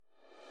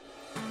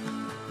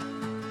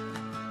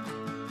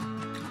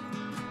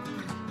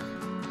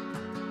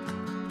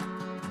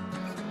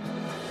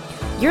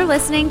You're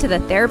listening to the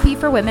Therapy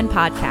for Women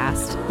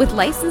podcast with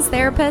licensed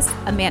therapists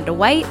Amanda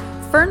White,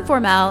 Fern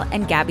Formel,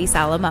 and Gabby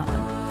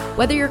Salamone.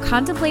 Whether you're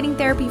contemplating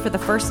therapy for the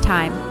first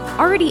time,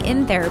 already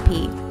in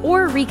therapy,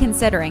 or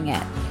reconsidering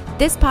it,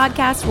 this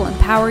podcast will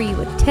empower you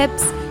with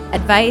tips,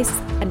 advice,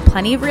 and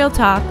plenty of real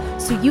talk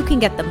so you can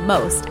get the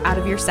most out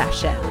of your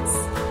sessions.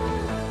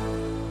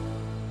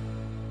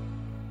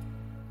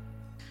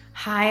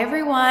 Hi,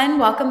 everyone.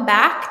 Welcome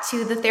back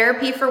to the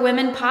Therapy for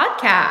Women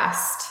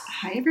podcast.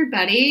 Hi,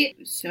 everybody.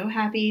 So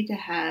happy to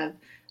have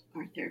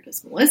our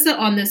therapist, Melissa,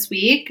 on this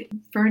week.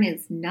 Fern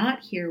is not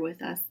here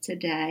with us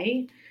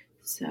today,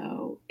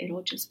 so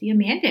it'll just be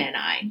Amanda and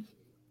I.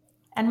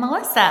 And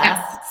Melissa.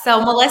 Yes.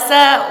 So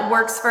Melissa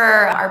works for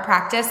our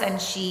practice, and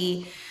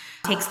she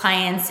takes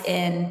clients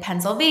in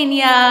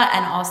Pennsylvania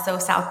and also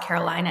South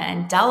Carolina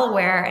and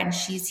Delaware, and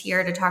she's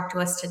here to talk to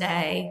us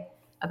today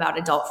about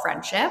adult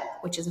friendship,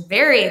 which is a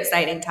very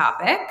exciting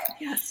topic.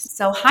 Yes.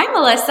 So hi,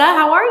 Melissa.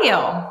 How are you?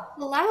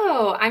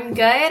 Hello. I'm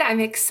good. I'm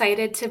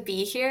excited to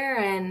be here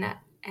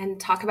and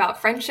talk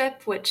about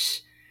friendship,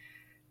 which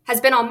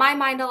has been on my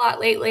mind a lot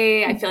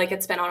lately. I feel like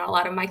it's been on a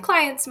lot of my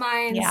clients'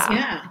 minds.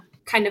 Yeah.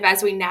 Kind of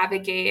as we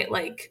navigate,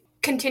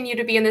 continue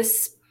to be in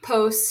this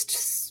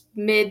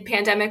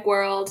mid-pandemic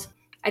world.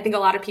 I think a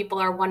lot of people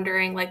are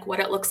wondering, what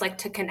it looks like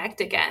to connect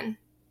again.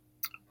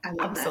 I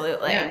love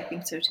Absolutely. That. Yeah, I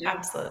think so too.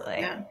 Absolutely.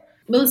 Yeah.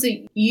 Melissa,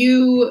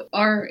 you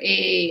are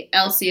a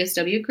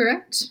LCSW,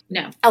 correct?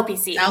 No.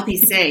 LPC.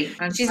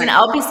 LPC. She's an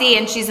LPC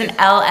and she's an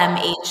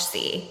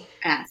LMHC.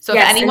 So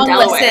yes, if anyone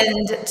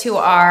listened to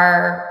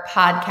our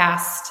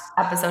podcast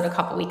episode a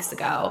couple weeks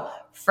ago,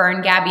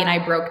 Fern, Gabby, and I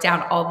broke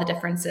down all the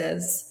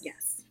differences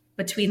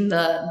between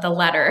the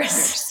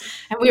letters.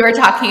 And we were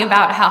talking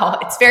about how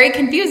it's very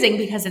confusing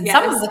because in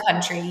some of the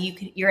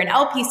country, you're an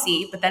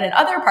LPC, but then in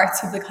other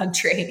parts of the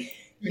country,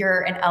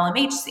 you're an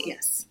LMHC.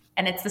 Yes.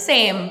 And it's the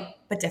same,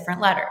 but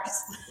different letters.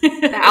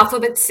 The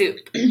alphabet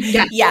soup.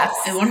 Yes.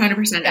 And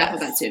 100%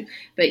 alphabet soup.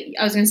 But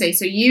I was going to say,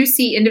 so you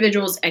see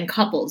individuals and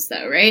couples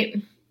though, right?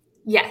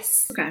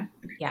 Yes. Okay.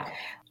 Yeah.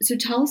 So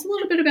tell us a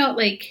little bit about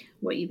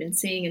what you've been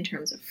seeing in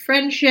terms of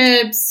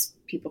friendships,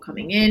 people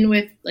coming in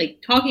with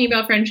talking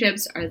about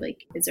friendships.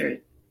 Is there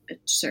a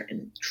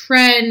certain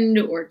trend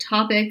or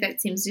topic that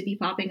seems to be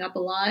popping up a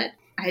lot?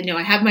 I know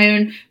I have my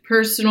own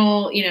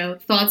personal,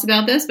 thoughts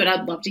about this, but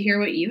I'd love to hear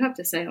what you have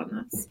to say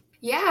on this.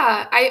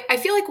 Yeah, I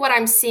feel like what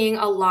I'm seeing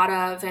a lot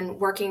of and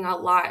working a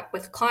lot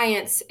with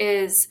clients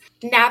is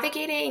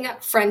navigating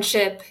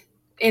friendship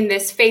in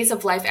this phase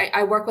of life.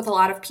 I work with a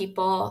lot of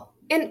people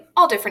in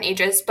all different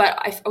ages, but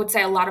I would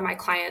say a lot of my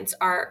clients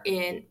are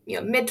in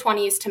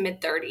mid-20s to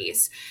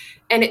mid-30s.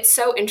 And it's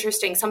so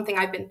interesting. Something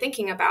I've been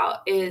thinking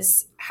about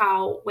is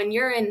how when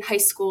you're in high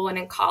school and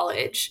in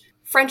college,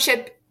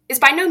 friendship is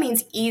by no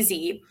means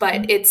easy,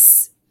 but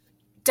it's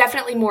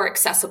definitely more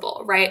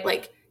accessible, right?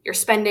 You're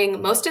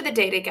spending most of the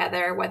day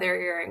together, whether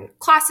you're in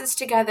classes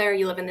together,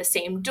 you live in the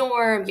same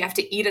dorm, you have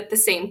to eat at the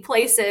same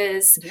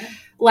places. Yeah.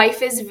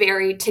 Life is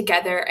very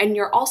together, and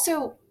you're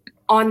also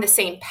on the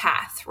same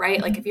path, right?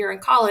 Mm-hmm. If you're in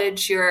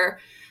college, you're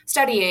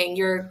studying,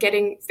 you're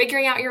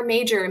figuring out your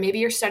major, maybe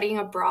you're studying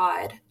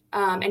abroad,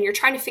 and you're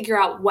trying to figure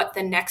out what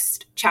the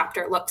next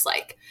chapter looks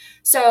like.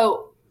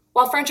 So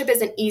while friendship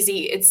isn't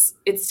easy,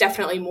 it's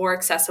definitely more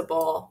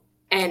accessible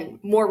and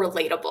more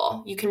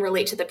relatable. You can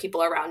relate to the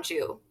people around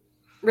you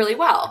really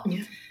well.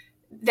 Yeah.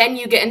 Then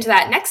you get into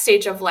that next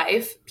stage of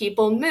life.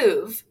 People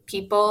move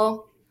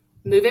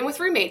in with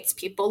roommates.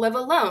 People live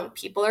alone.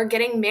 People are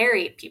getting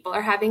married. People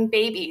are having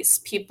babies.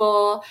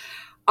 People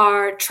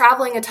are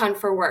traveling a ton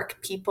for work.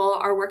 People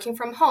are working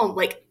from home.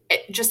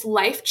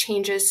 Life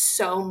changes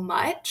so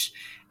much.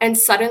 And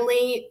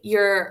suddenly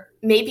you're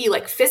maybe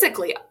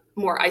physically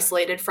more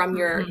isolated from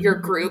your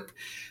group,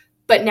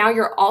 but now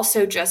you're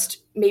also just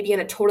maybe in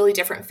a totally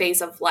different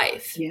phase of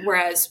life. Yeah.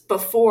 Whereas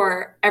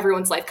before,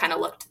 everyone's life kind of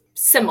looked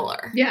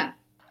similar. Yeah.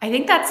 I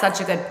think that's such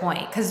a good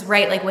point. Because,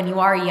 right, when you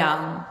are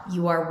young,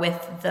 you are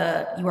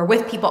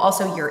with people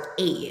also your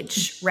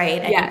age,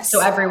 right? And yes.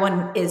 So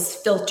everyone is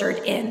filtered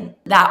in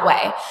that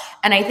way.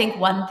 And I think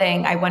one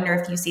thing, I wonder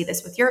if you see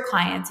this with your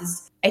clients,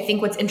 is I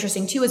think what's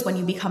interesting too is when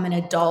you become an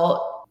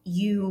adult,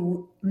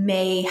 you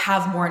may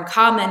have more in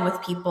common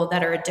with people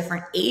that are a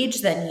different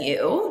age than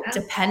you,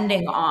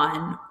 depending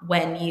on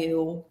when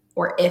you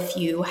or if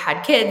you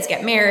had kids,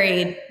 get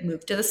married,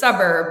 move to the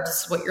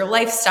suburbs, what your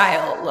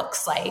lifestyle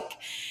looks like.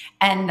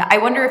 And I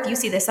wonder if you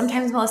see this.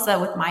 Sometimes, Melissa,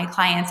 with my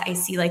clients, I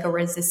see a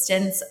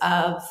resistance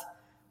of,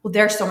 well,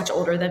 they're so much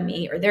older than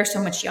me or they're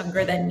so much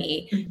younger than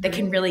me, that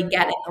can really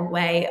get in the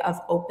way of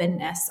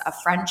openness of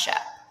friendship.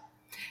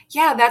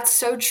 Yeah, that's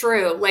so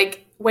true.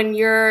 When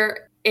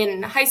you're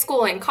in high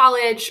school and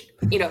college,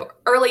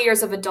 early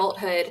years of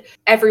adulthood,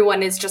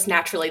 everyone is just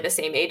naturally the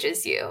same age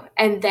as you.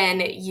 And then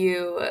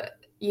you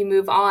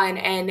move on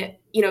and,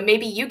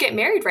 maybe you get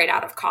married right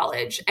out of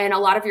college and a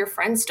lot of your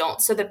friends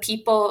don't. So the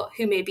people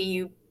who maybe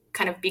you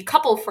kind of be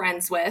couple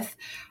friends with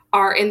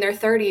are in their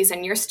 30s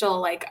and you're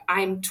still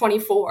I'm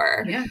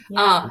 24. Yeah.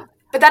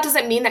 But that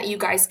doesn't mean that you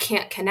guys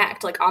can't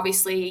connect.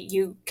 Obviously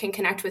you can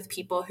connect with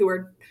people who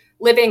are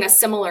living a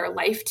similar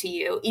life to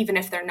you, even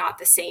if they're not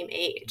the same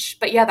age.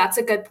 But yeah, that's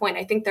a good point.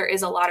 I think there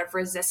is a lot of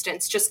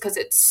resistance just because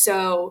it's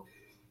so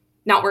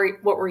not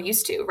what we're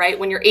used to, right?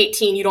 When you're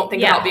 18, you don't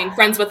think about being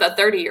friends with a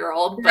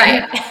 30-year-old. But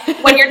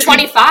Right. when you're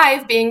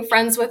 25, being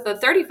friends with a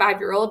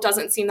 35-year-old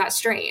doesn't seem that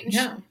strange.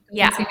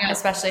 Yeah,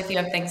 especially if you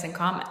have things in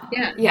common.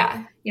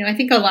 Yeah. You know, I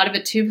think a lot of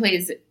it too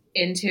plays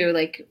into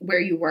like where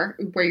you're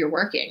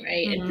working,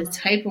 right? And the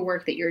type of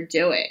work that you're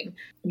doing.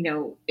 You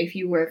know, if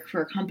you work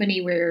for a company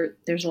where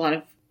there's a lot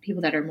of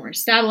people that are more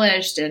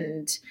established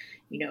and,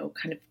 you know,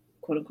 kind of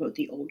quote unquote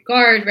the old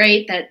guard,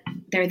 right? That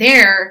they're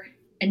there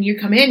and you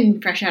come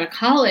in fresh out of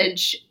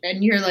college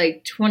and you're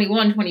like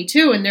 21,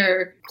 22 and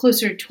they're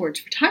closer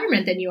towards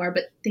retirement than you are,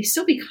 but they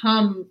still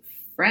become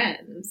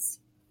friends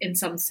in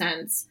some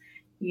sense,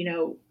 you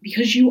know,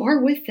 because you are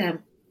with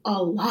them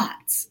a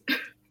lot.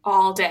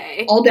 All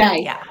day.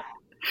 Yeah.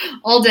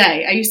 All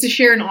day. I used to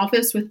share an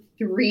office with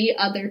 3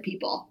 other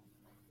people.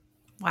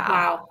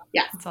 Wow.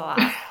 Yeah. That's a lot.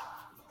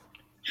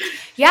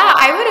 Yeah,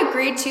 I would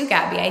agree too,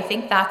 Gabby. I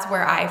think that's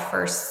where I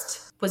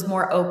first was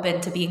more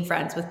open to being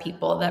friends with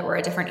people that were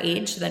a different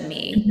age than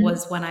me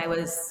was when I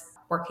was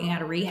working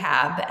at a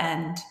rehab.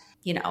 And,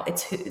 you know,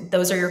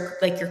 those are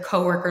your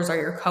coworkers are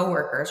your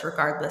coworkers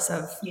regardless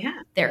of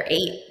their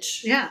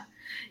age.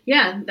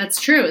 Yeah, that's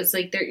true. It's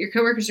like your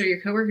coworkers are your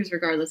coworkers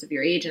regardless of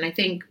your age. And I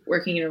think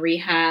working in a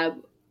rehab,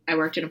 I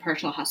worked in a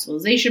partial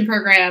hospitalization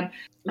program.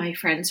 My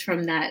friends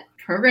from that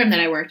program that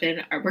I worked in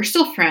we're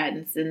still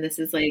friends. And this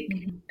is like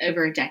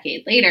over a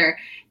decade later.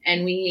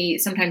 And we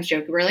sometimes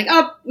joke, we're like,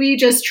 oh, we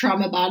just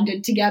trauma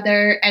bonded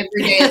together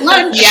every day at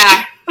lunch.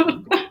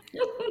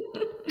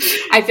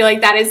 I feel like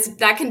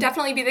that can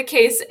definitely be the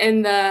case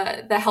in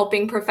the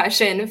helping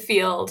profession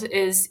field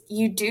is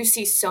you do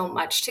see so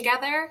much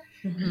together.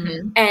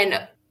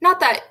 And not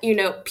that, you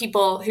know,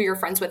 people who you're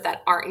friends with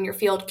that aren't in your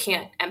field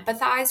can't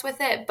empathize with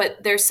it,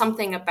 but there's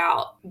something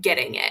about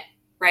getting it,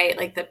 right?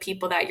 Like the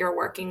people that you're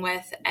working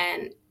with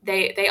and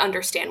they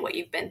understand what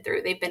you've been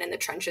through. They've been in the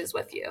trenches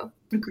with you.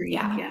 Agreed.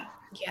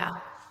 Yeah.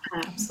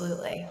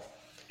 Absolutely.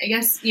 I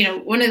guess, you know,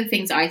 one of the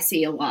things I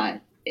see a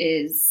lot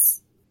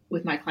is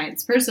with my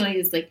clients personally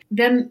is like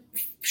them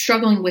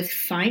struggling with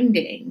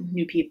finding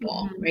new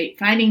people, right?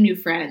 Finding new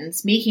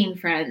friends, making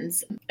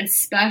friends,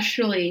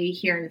 especially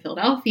here in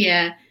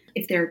Philadelphia,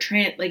 if they're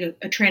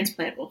a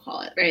transplant, we'll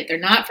call it, right? They're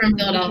not from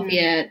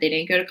Philadelphia. They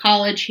didn't go to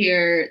college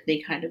here. They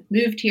kind of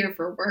moved here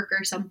for work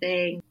or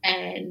something.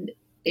 And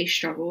they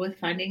struggle with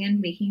finding and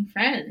making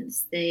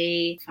friends.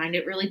 They find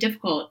it really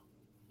difficult,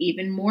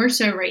 even more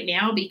so right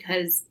now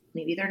because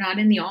maybe they're not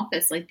in the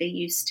office like they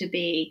used to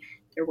be.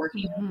 They're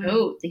working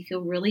remote. They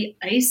feel really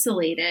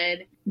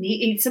isolated.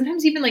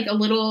 Sometimes even like a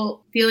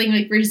little feeling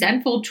like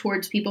resentful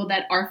towards people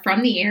that are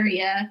from the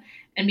area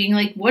and being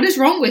like, what is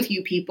wrong with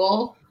you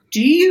people?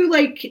 Do you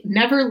like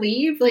never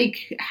leave?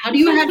 Like, how do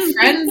you have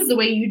friends the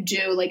way you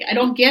do? Like, I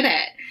don't get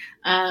it.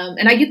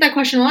 And I get that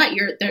question a lot.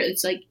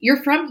 It's like,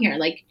 you're from here.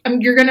 Like,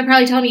 you're going to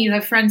probably tell me you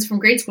have friends from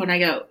grade school. And I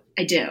go,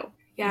 I do.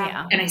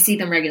 Yeah. And I see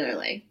them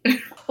regularly.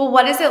 Well,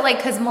 what is it like?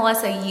 Because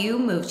Melissa, you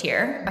moved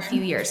here a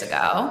few years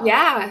ago.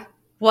 Yeah.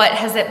 What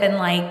has it been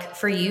like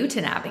for you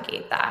to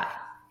navigate that?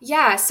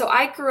 Yeah. So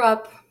I grew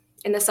up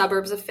in the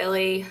suburbs of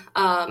Philly,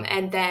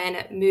 and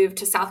then moved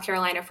to South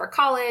Carolina for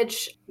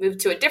college, moved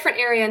to a different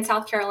area in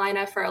South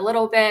Carolina for a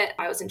little bit.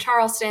 I was in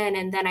Charleston,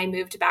 and then I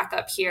moved back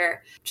up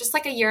here just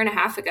like a year and a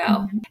half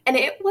ago. And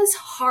it was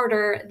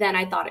harder than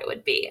I thought it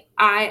would be.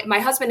 My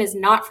husband is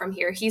not from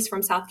here. He's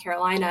from South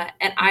Carolina.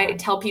 And I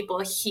tell people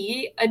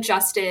he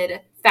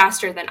adjusted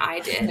faster than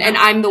I did. And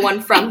I'm the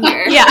one from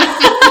here.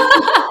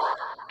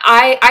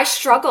 I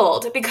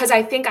struggled because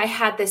I think I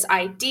had this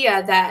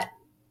idea that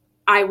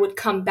I would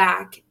come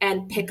back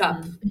and pick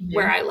up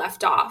where I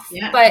left off.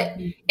 But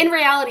in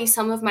reality,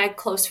 some of my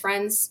close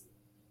friends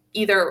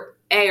either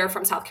are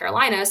from South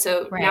Carolina,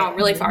 so now I'm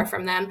really far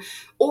from them,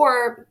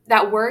 or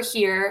that were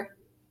here,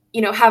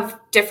 you know, have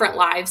different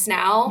lives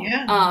now.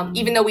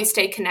 Even though we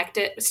stayed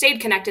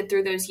connected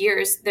through those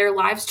years, their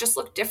lives just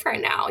look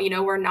different now. You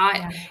know, we're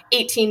not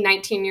 18,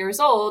 19 years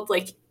old.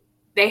 Like,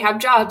 they have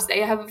jobs,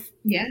 they have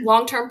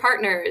long-term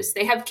partners,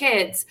 they have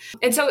kids.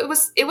 And so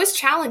it was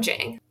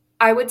challenging.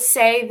 I would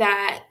say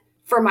that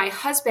for my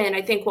husband,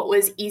 I think what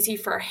was easy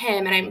for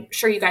him, and I'm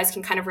sure you guys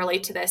can kind of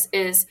relate to this,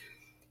 is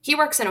he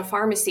works in a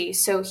pharmacy.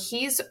 So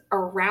he's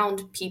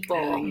around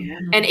people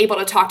and able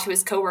to talk to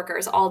his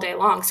coworkers all day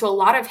long. So a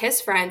lot of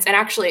his friends, and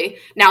actually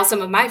now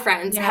some of my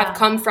friends, have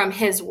come from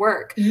his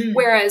work.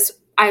 Whereas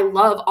I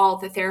love all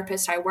the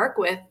therapists I work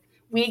with.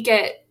 We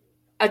get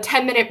a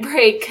 10-minute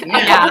break a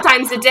couple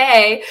times a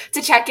day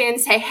to check in,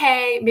 say,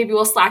 hey, maybe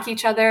we'll Slack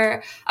each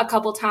other a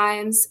couple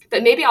times.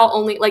 But maybe I'll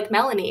only, like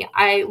Melanie.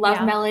 I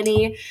love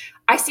Melanie.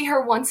 I see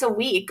her once a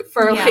week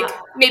for like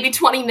maybe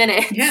 20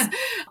 minutes.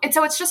 And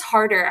so it's just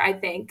harder, I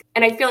think.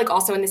 And I feel like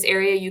also in this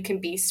area, you can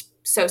be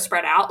so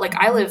spread out. Like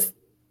I live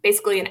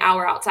basically an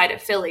hour outside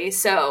of Philly.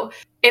 So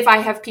if I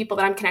have people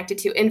that I'm connected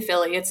to in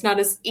Philly, it's not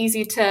as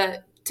easy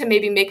to to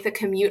maybe make the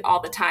commute all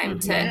the time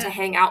to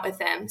hang out with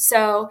them.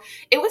 So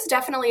it was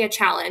definitely a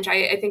challenge.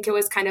 I think it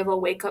was kind of a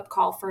wake-up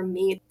call for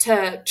me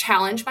to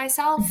challenge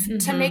myself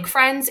to make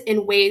friends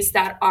in ways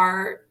that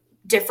are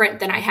different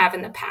than I have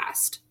in the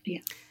past.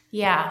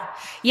 Yeah.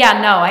 No,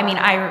 I mean,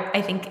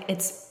 I think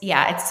it's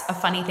a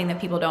funny thing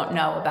that people don't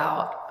know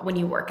about when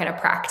you work at a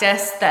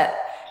practice, that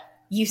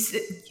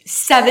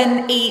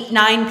 7, 8,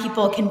 9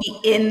 people can be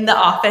in the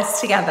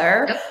office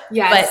together.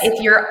 Yes. But if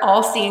you're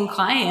all seeing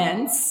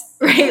clients,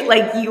 right?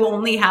 Like you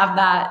only have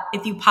that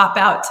if you pop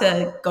out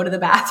to go to the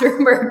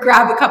bathroom or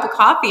grab a cup of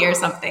coffee or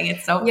something.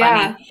 It's so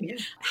funny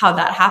how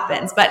that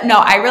happens. But no,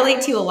 I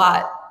relate to you a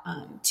lot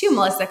too,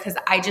 Melissa, because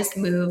I just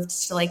moved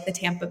to like the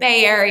Tampa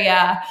Bay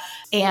area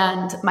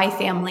and my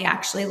family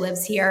actually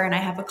lives here, and I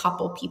have a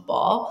couple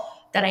people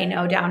that I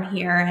know down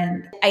here.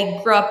 And I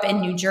grew up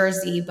in New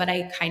Jersey, but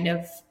I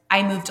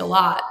moved a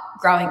lot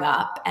growing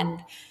up.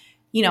 And,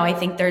 you know, I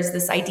think there's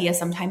this idea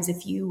sometimes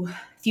if you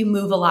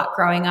move a lot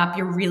growing up,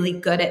 you're really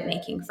good at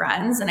making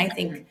friends. And I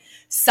think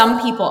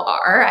some people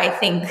are. I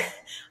think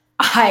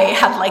I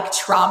had like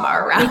trauma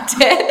around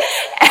it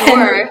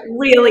and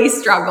really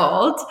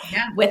struggled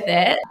with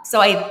it.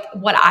 So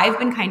what I've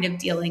been kind of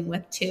dealing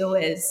with too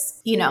is,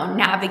 you know,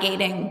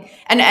 navigating,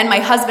 and my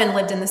husband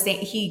lived in the same,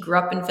 he grew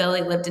up in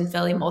Philly, lived in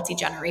Philly,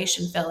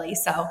 multi-generation Philly.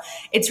 So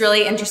it's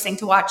really interesting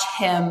to watch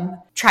him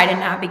try to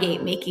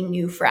navigate making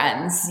new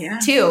friends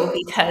too,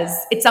 because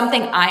it's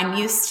something I'm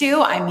used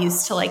to. I'm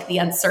used to like the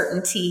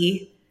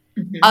uncertainty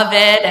of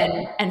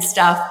it and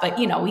stuff. But,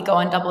 you know, we go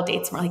on double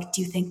dates and we're like,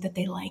 do you think that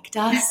they liked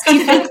us? Do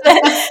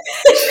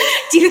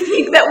you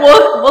think that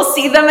we'll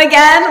see them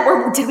again?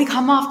 Or did we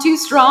come off too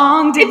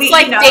strong? It's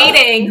like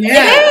dating.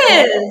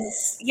 It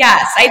is.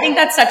 Yes. I think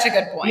that's such a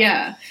good point.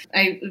 Yeah.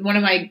 One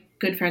of my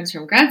good friends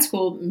from grad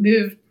school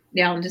moved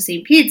down to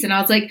St. Pete's, and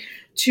I was like,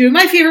 2 of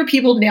my favorite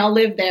people now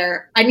live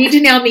there. I need to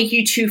now make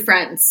you 2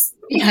 friends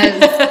because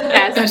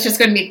that's just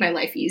going to make my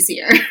life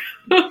easier.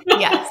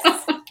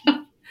 Yes.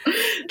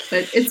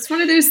 But it's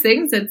one of those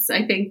things that's,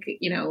 I think,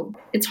 you know,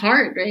 it's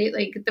hard, right?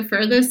 Like the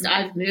furthest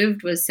I've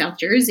moved was South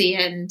Jersey,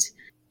 and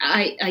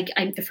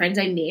the friends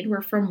I made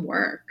were from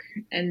work,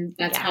 and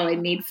that's how I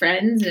made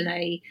friends. And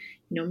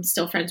I'm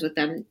still friends with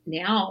them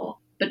now,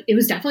 but it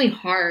was definitely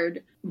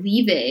hard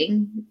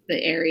leaving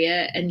the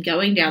area and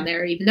going down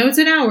there, even though it's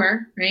an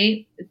hour,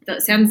 right?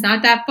 It sounds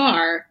not that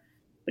far,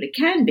 but it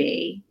can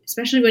be,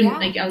 especially when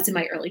like I was in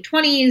my early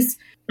 20s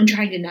and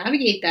trying to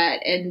navigate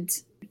that, and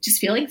just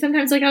feeling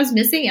sometimes like I was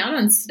missing out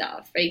on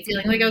stuff, right?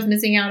 Feeling like I was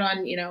missing out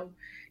on, you know,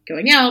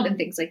 going out and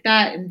things like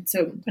that. And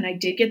so when I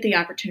did get the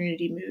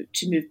opportunity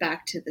to move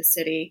back to the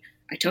city,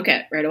 I took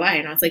it right away.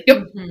 And I was like,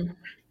 nope. I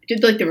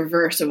did like the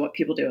reverse of what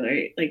people do,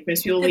 right? Like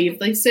most people leave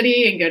the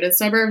city and go to the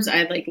suburbs.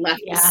 I like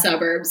left the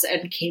suburbs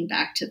and came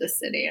back to the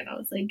city. And I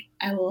was like,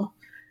 I will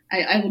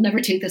never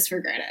take this for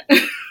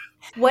granted.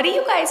 What do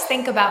you guys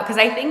think about, because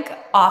I think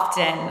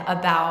often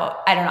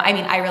about, I don't know, I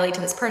mean, I relate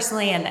to this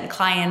personally, and then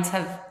clients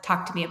have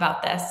talked to me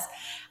about this.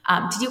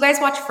 Did you guys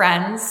watch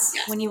Friends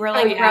when you were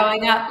like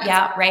growing up? Yes.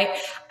 Yeah, right.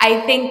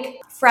 I think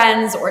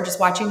Friends, or just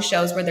watching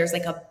shows where there's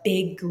like a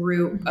big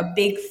group, a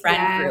big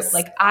friend group,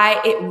 like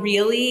it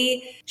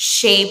really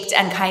shaped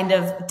and kind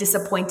of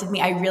disappointed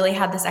me. I really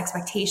had this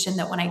expectation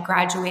that when I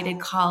graduated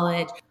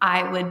college,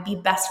 I would be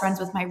best friends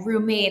with my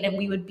roommate, and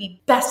we would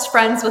be best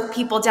friends with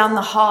people down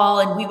the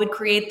hall, and we would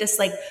create this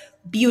like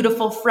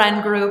beautiful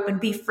friend group and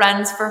be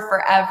friends for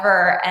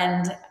forever.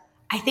 And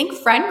I think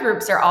friend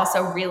groups are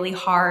also really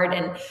hard,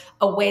 and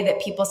a way that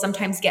people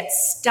sometimes get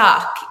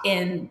stuck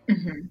in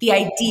the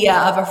idea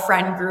of a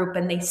friend group,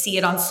 and they see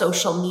it on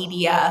social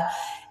media.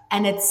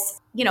 And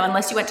it's, you know,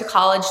 unless you went to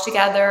college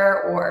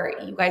together or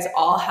you guys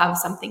all have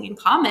something in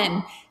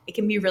common, it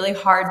can be really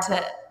hard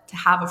to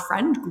have a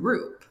friend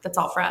group that's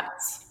all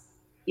friends.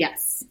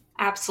 Yes,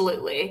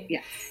 absolutely.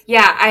 Yeah.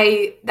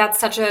 Yeah. That's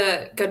such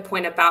a good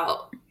point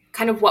about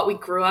kind of what we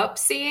grew up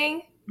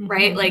seeing,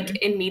 right? Like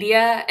in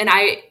media. And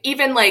I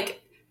even like,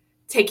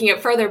 taking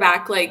it further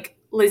back, like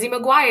Lizzie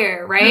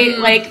McGuire, right?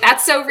 Like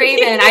that's so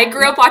Raven. I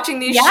grew up watching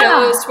these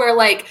shows where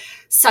like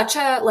such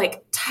a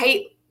like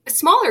tight,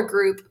 smaller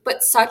group,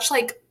 but such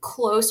like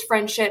close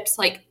friendships,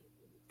 like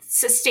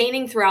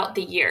sustaining throughout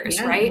the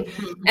years, right?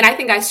 And I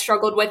think I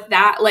struggled with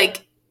that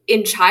like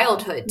in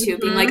childhood too,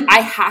 being like, I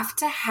have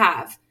to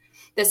have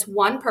this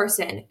one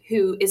person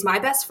who is my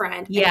best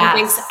friend and who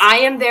thinks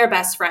I am their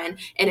best friend.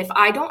 And if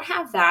I don't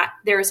have that,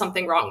 there is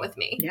something wrong with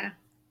me. Yeah.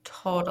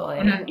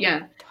 Totally.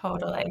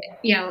 Totally.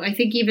 You know, I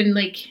think even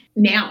like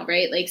now,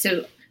 right? Like,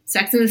 so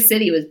Sex and the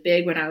City was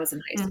big when I was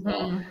in high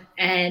school.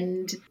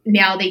 And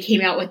now they came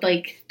out with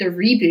like the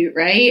reboot,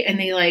 right? And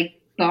they like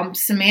bumped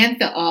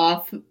Samantha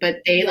off,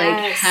 but they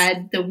like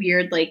had the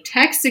weird like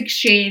text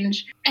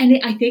exchange. And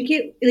I think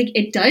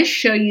it does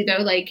show you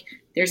though, like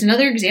there's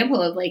another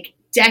example of like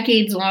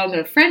decades long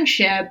of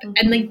friendship.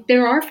 And like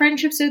there are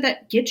friendships though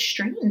that get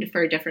strained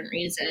for different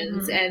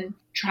reasons, and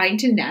trying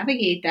to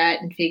navigate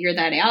that and figure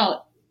that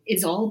out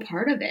is all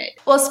part of it.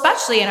 Well,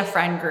 especially in a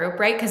friend group,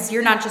 right? Because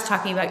you're not just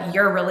talking about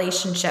your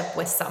relationship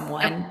with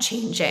someone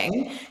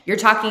changing. You're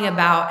talking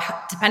about,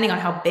 depending on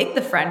how big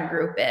the friend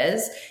group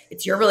is,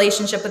 it's your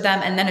relationship with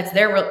them, and then it's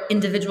their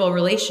individual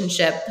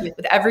relationship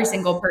with every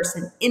single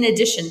person in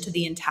addition to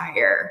the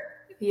entire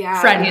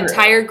friend group.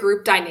 Entire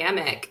group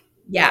dynamic.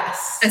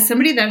 Yes. As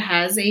somebody that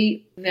has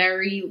a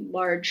very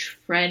large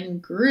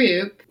friend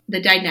group,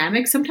 the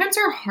dynamics sometimes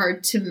are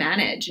hard to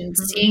manage, and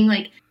seeing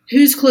like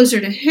who's closer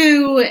to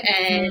who,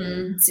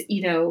 and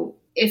you know,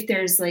 if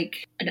there's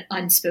like an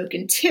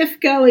unspoken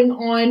tiff going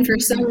on for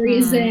some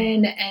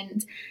reason.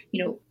 And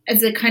you know,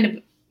 as a kind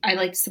of, I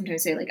like to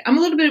sometimes say, like, I'm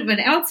a little bit of an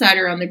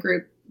outsider on the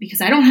group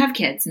because I don't have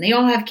kids and they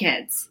all have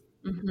kids.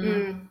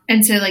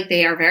 And so like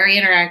they are very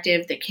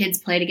interactive, the kids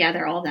play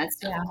together, all that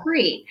stuff.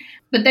 Great.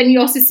 But then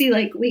you also see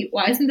like, wait,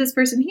 why isn't this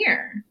person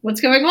here?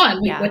 What's going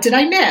on? Like, what did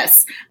I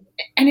miss?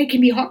 And it can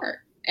be hard.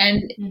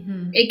 And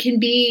it can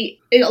be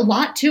a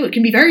lot too. It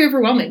can be very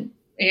overwhelming.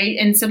 Right?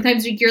 And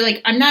sometimes you're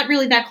like, I'm not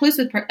really that close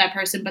with that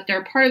person, but they're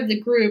a part of the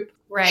group.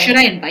 Right. Should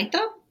I invite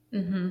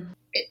them?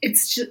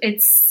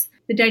 It's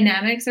the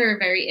dynamics are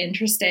very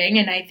interesting.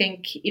 And I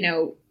think, you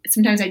know,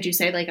 sometimes I do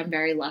say like, I'm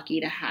very lucky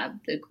to have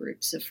the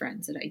groups of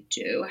friends that I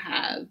do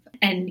have.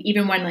 And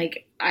even when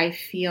like I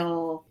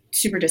feel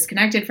super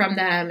disconnected from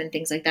them and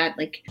things like that,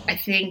 like I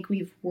think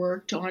we've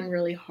worked on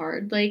really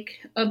hard, like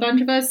a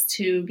bunch of us,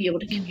 to be able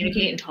to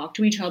communicate and talk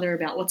to each other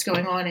about what's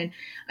going on and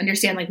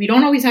understand, like, we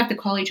don't always have to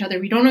call each other,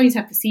 we don't always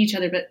have to see each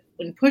other, but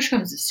when push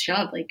comes to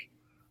shove, like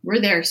we're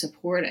there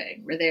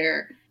supporting, we're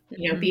there,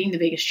 you know, being the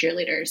biggest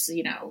cheerleaders,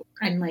 you know,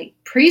 and like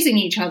praising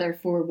each other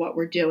for what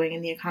we're doing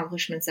and the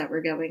accomplishments that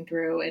we're going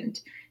through. And,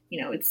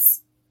 you know,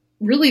 it's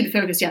really the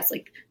focus. Yes,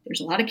 like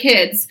there's a lot of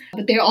kids,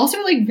 but they're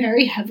also like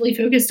very heavily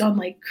focused on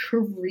like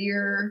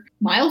career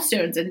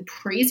milestones and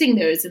praising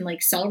those and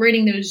like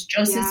celebrating those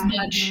just as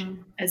much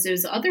as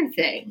those other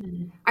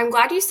things. I'm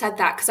glad you said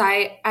that, because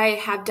I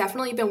have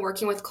definitely been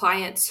working with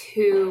clients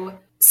who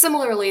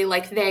similarly,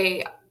 like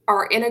they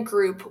are in a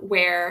group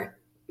where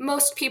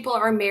most people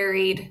are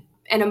married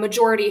and a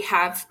majority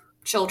have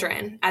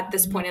children at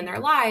this point in their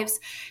lives.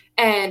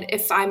 And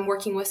if I'm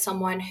working with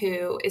someone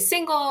who is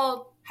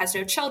single, has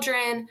no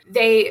children,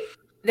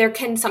 there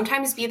can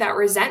sometimes be that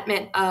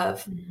resentment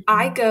of,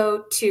 I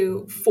go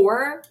to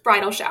 4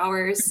 bridal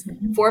showers,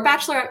 4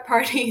 bachelorette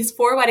parties,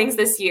 4 weddings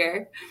this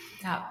year,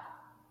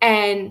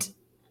 and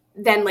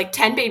then like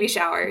 10 baby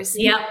showers.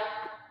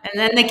 And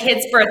then the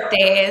kids'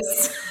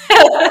 birthdays.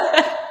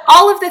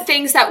 All of the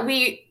things that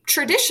we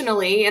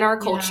traditionally in our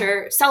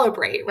culture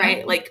celebrate,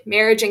 right? Like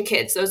marriage and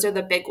kids, those are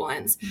the big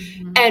ones.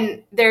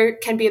 And there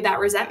can be that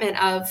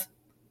resentment of,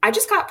 I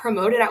just got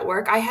promoted at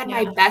work. I had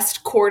my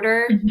best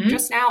quarter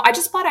just now. I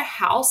just bought a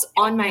house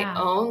on my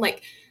own.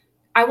 Like,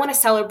 I want to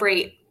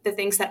celebrate the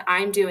things that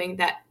I'm doing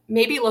that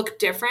maybe look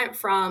different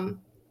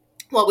from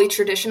what we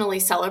traditionally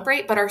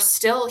celebrate, but are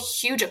still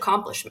huge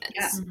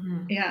accomplishments.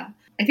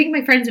 I think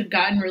my friends have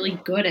gotten really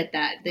good at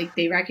that.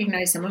 They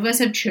recognize some of us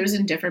have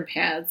chosen different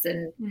paths,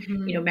 and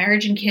you know,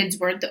 marriage and kids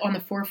weren't on the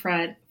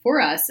forefront for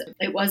us.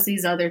 It was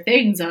these other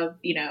things of,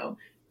 you know,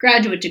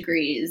 graduate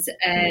degrees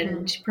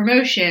and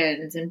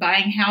promotions and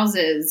buying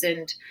houses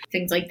and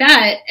things like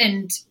that.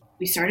 And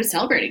we started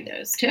celebrating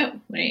those too,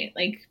 right?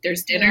 Like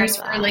there's dinners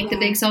for like the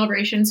big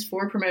celebrations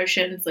for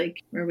promotions,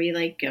 like where we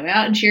like go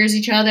out and cheers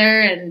each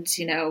other and,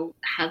 you know,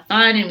 have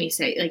fun. And we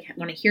say like,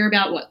 want to hear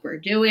about what we're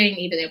doing,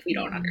 even if we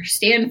don't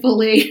understand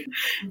fully.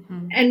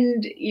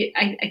 And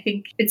I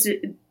think it's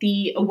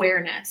the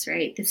awareness,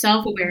 right? The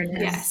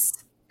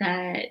self-awareness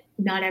that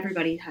not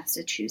everybody has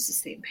to choose the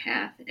same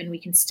path, and we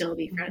can still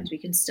be friends. We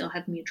can still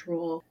have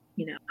mutual,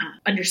 you know,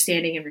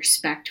 understanding and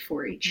respect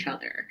for each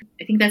other.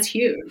 I think that's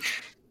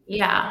huge.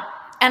 Yeah.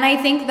 And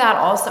I think that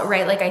also,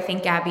 right, like I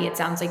think, Gabby, it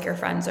sounds like your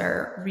friends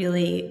are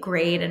really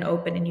great and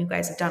open and you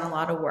guys have done a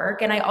lot of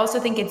work. And I also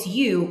think it's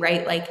you,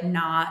 right, like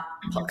not,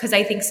 because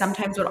I think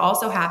sometimes what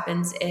also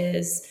happens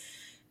is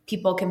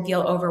people can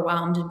feel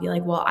overwhelmed and be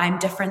like, well, I'm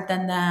different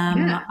than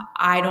them.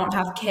 I don't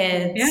have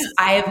kids.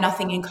 I have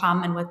nothing in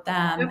common with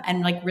them.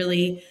 And like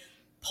really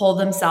pull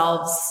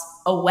themselves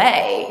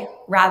away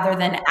rather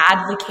than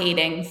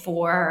advocating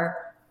for,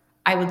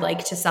 I would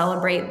like to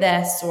celebrate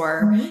this,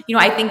 or, you know,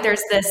 I think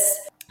there's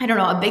this, I don't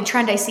know, a big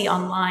trend I see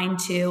online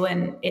too,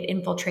 and it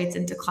infiltrates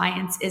into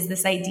clients, is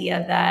this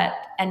idea that,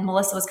 and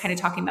Melissa was kind of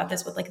talking about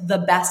this with like the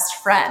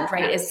best friend,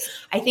 right? Is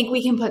I think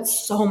we can put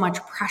so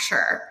much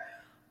pressure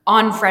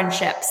on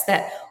friendships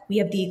that we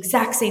have the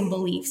exact same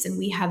beliefs and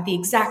we have the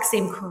exact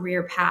same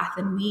career path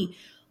and we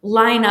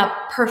line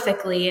up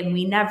perfectly and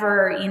we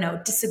never, you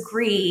know,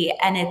 disagree.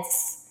 And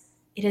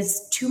it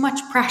is too much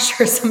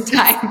pressure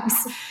sometimes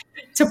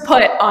to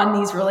put on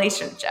these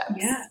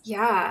relationships.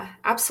 Yeah,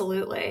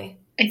 absolutely.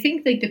 I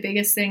think like the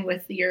biggest thing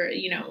with your,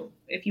 you know,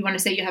 if you want to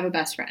say you have a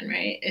best friend,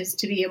 right, is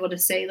to be able to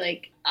say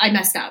like, I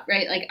messed up,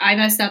 right? Like I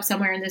messed up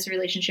somewhere in this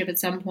relationship at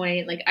some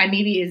point. Like I'm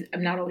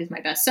not always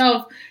my best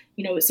self.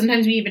 You know,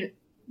 sometimes we even,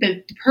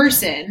 the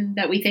person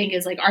that we think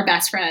is like our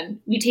best friend,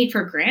 we take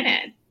for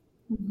granted.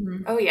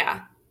 Oh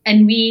yeah.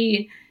 And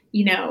we,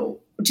 you know,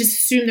 just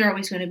assume they're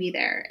always going to be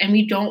there. And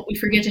we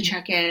forget to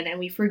check in, and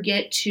we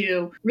forget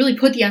to really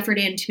put the effort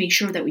in to make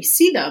sure that we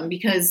see them,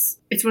 because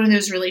it's one of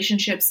those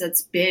relationships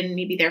that's been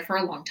maybe there for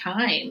a long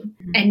time.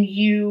 And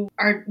you're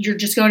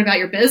just going about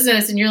your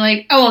business and you're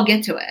like, oh, I'll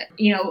get to it.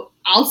 You know,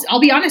 I'll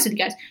be honest with you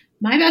guys.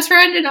 My best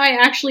friend and I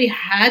actually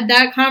had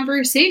that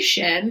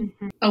conversation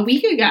a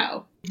week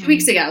ago, 2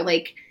 weeks ago,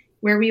 like,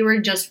 where we were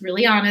just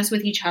really honest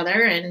with each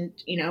other and,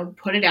 you know,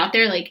 put it out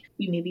there. Like,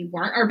 we maybe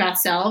weren't our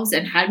best selves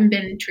and hadn't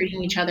been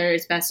treating each other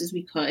as best as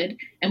we could,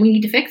 and we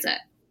need to fix it.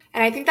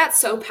 And I think that's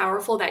so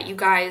powerful that you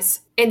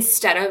guys,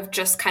 instead of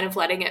just kind of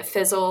letting it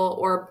fizzle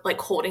or like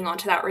holding on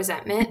to that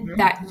resentment,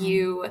 that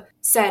you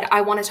said,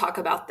 I want to talk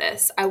about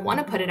this. I want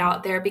to put it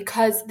out there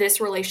because this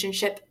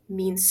relationship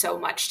means so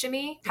much to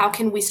me. How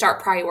can we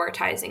start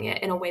prioritizing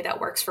it in a way that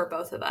works for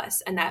both of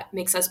us and that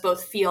makes us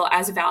both feel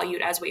as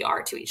valued as we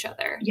are to each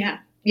other? Yeah.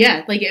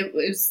 Yeah, like it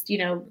was, you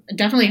know,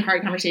 definitely a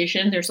hard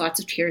conversation. There's lots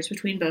of tears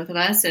between both of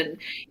us, and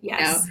you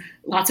know,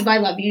 lots of I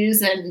love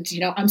yous and, you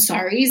know, I'm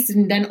sorry's,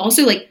 and then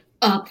also like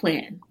a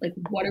plan. Like,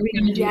 what are we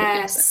going to do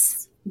to fix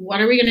this?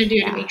 What are we going to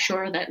do to make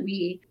sure that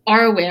we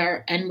are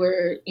aware and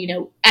we're, you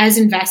know, as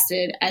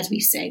invested as we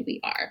say we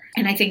are?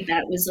 And I think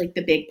that was like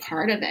the big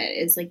part of it,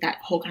 is like that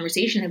whole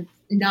conversation of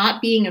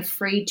not being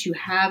afraid to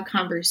have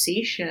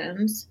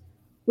conversations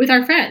with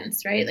our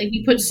friends, right? Like,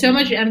 we put so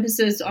much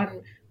emphasis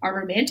on our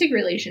romantic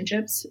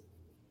relationships.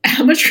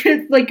 How much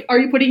like are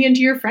you putting into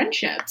your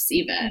friendships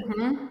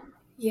even?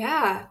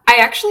 Yeah. I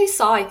actually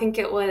saw, I think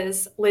it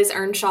was Liz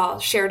Earnshaw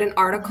shared an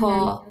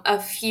article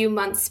a few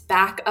months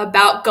back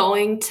about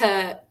going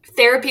to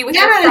therapy with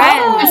your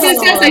friends.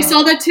 Yes, I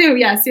saw that too.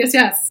 Yes.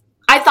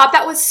 I thought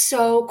that was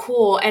so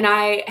cool. And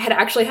I had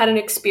actually had an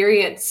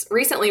experience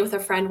recently with a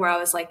friend where I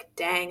was like,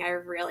 dang, I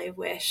really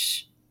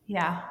wish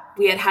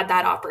we had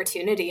that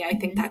opportunity. I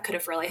think that could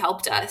have really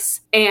helped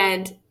us.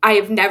 And I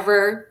have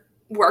never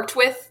worked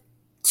with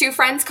two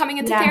friends coming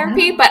into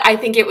therapy, but I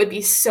think it would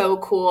be so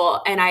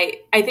cool. And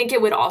I think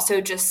it would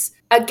also just,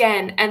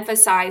 again,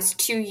 emphasize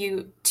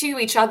to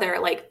each other,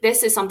 like,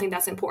 this is something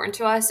that's important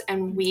to us.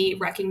 And we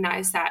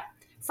recognize that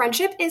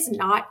friendship is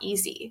not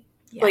easy.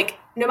 Like,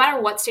 no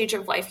matter what stage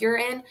of life you're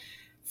in,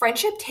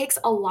 friendship takes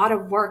a lot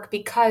of work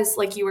because,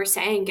 like you were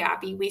saying,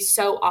 Gabby, we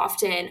so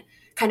often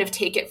kind of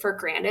take it for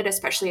granted,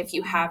 especially if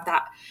you have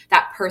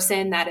that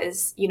person that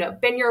is, you know,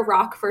 been your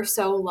rock for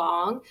so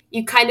long.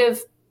 You kind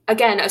of,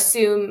 again,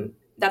 assume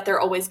that they're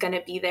always going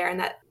to be there and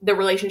that the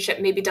relationship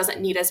maybe doesn't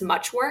need as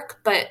much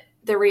work. But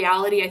the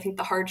reality, I think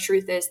the hard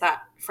truth is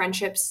that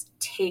friendships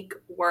take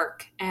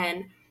work,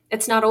 and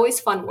it's not always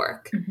fun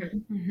work.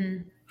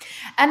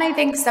 And I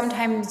think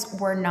sometimes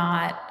we're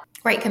not,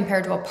 right,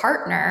 compared to a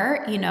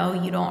partner, you know,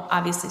 you don't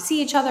obviously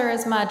see each other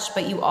as much,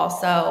 but you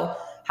also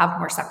have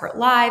more separate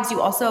lives.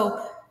 You also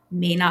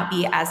may not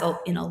be as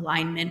in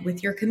alignment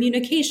with your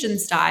communication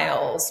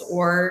styles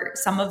or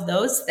some of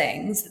those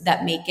things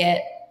that make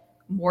it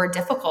more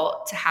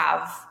difficult to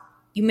have.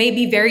 You may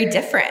be very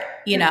different,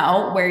 you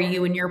know, where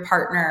you and your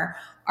partner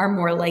are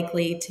more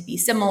likely to be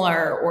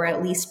similar, or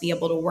at least be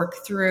able to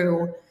work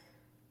through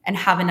and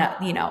have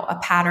a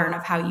pattern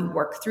of how you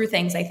work through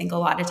things. I think a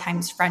lot of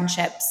times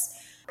friendships,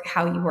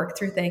 how you work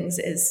through things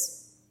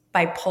is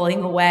by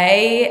pulling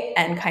away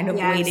and kind of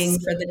waiting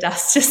for the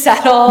dust to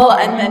settle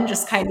and then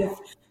just kind of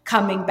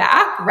coming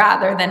back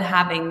rather than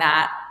having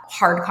that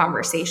hard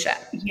conversation.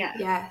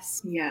 Yeah.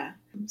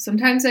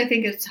 Sometimes I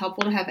think it's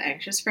helpful to have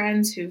anxious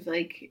friends who,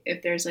 like,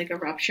 if there's like a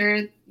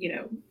rupture, you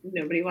know,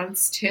 nobody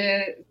wants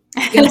to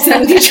get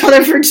upset with each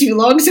other for too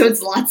long. So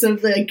it's lots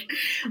of like,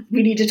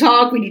 we need to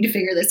talk, we need to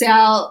figure this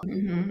out.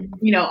 You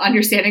know,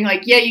 understanding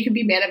like, yeah, you can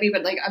be mad at me,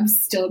 but like, I'm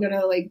still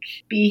gonna like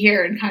be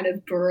here and kind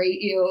of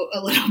berate you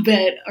a little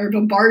bit or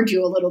bombard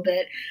you a little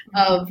bit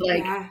of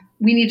like,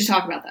 we need to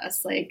talk about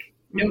this. Like,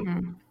 nope,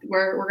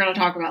 we're gonna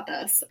talk about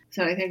this.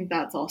 So I think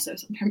that's also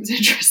sometimes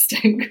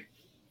interesting.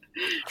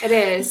 It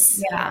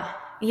is.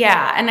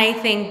 Yeah. And I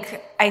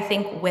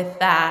think with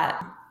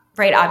that,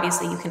 right,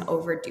 obviously you can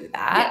overdo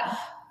that.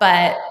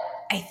 But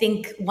I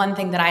think one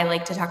thing that I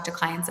like to talk to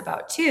clients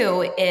about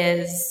too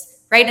is,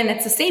 right, and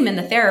it's the same in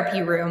the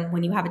therapy room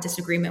when you have a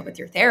disagreement with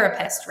your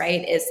therapist,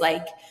 right, is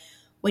like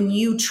when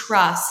you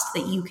trust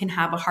that you can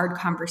have a hard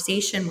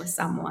conversation with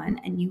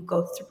someone and you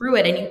go through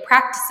it and you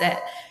practice it,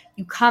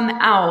 you come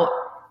out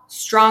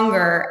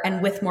stronger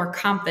and with more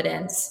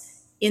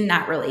confidence in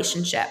that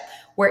relationship.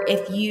 Where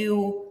if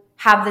you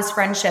have this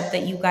friendship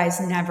that you guys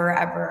never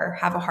ever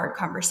have a hard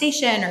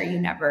conversation, or you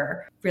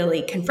never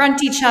really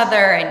confront each other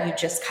and you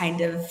just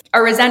kind of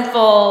are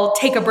resentful,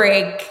 take a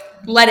break,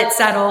 let it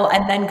settle,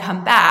 and then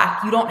come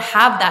back, you don't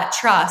have that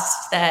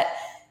trust that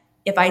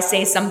if I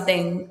say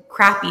something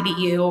crappy to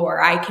you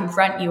or I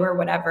confront you or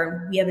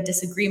whatever, we have a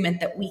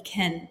disagreement, that we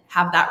can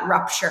have that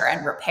rupture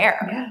and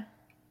repair.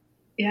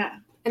 Yeah.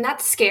 And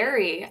that's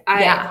scary.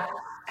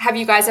 Have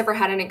you guys ever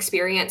had an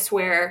experience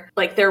where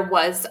like there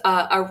was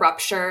a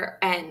rupture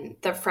and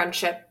the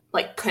friendship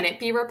like couldn't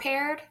be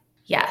repaired?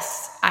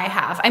 Yes, I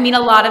have. I mean,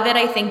 a lot of it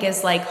I think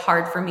is like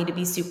hard for me to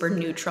be super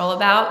neutral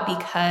about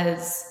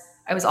because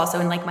I was also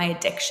in like my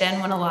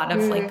addiction when a lot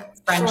of like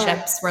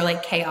friendships were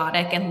like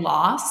chaotic and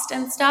lost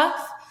and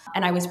stuff.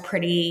 And I was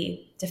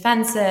pretty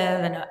defensive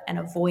and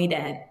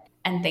avoidant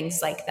and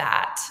things like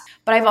that.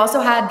 But I've also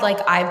had like,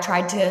 I've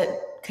tried to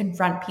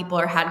confront people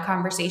or had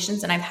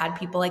conversations, and I've had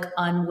people like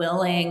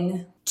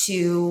unwilling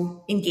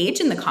to engage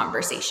in the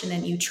conversation,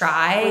 and you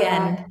try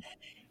and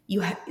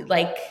you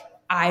like,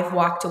 I've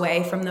walked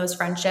away from those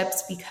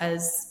friendships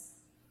because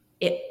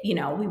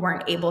we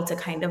weren't able to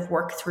kind of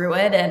work through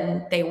it,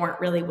 and they weren't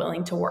really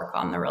willing to work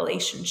on the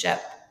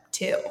relationship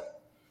too.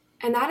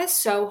 And that is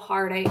so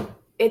hard.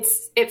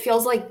 It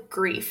feels like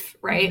grief,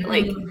 right?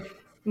 Like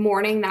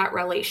mourning that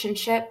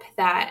relationship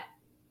that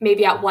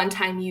maybe at one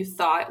time you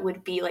thought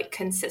would be like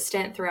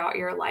consistent throughout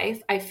your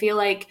life. I feel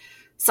like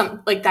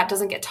that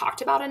doesn't get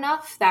talked about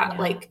enough, that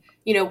like,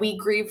 we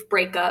grieve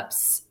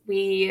breakups,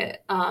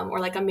 or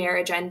like a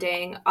marriage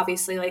ending.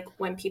 Obviously, like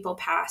when people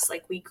pass,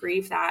 like we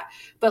grieve that,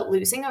 but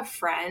losing a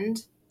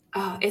friend,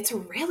 it's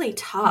really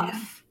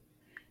tough.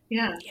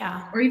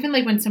 Yeah. Or even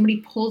like when somebody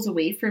pulls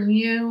away from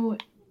you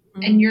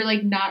and you're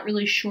like not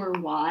really sure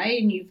why,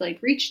 and you've like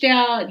reached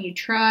out and you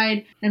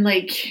tried, and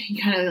like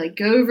you kind of like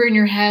go over in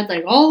your head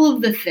like all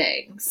of the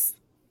things,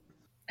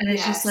 and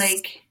it's just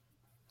like,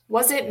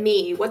 was it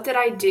me? What did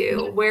I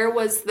do? Where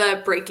was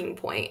the breaking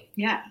point?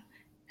 Yeah.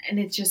 And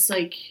it's just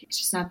like, it's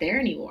just not there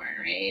anymore,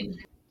 right?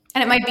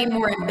 And it might be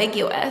more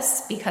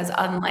ambiguous because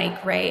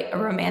unlike, right, a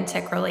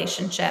romantic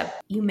relationship,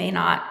 you may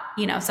not,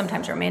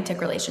 sometimes romantic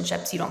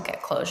relationships, you don't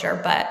get closure.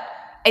 But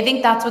I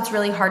think that's what's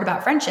really hard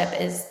about friendship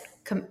is,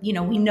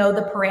 we know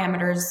the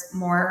parameters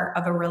more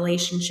of a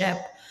relationship,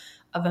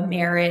 of a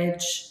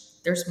marriage.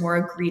 There's more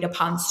agreed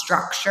upon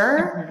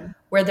structure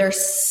where there's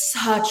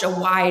such a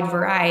wide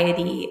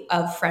variety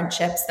of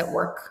friendships that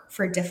work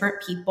for different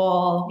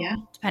people,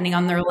 depending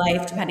on their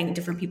life,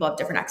 different people have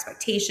different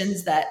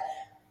expectations, that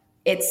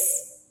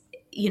it's,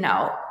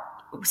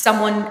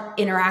 someone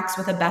interacts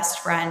with a best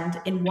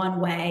friend in one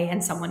way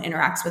and someone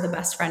interacts with a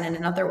best friend in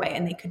another way.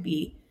 And they could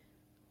be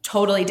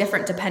totally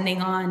different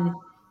depending on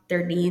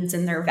their needs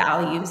and their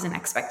values and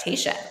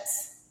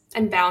expectations.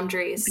 And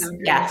boundaries.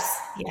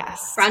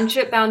 Yes.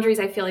 Friendship boundaries,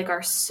 I feel like,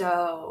 are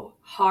so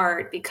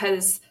hard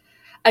because,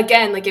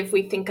 again, like if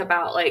we think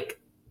about like,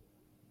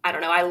 I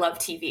don't know, I love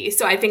TV.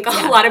 So I think a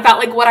lot about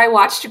like what I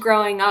watched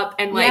growing up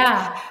and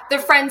like the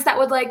friends that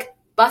would like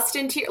bust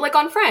into, like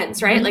on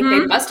Friends, right? Like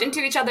they bust into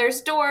each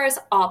other's doors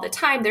all the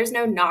time. There's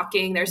no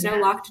knocking. There's no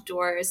locked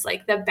doors.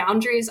 Like the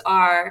boundaries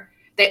are,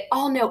 they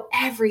all know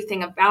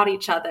everything about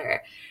each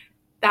other.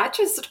 That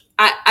just,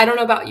 I don't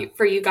know about you,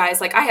 for you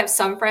guys, like I have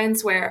some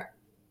friends where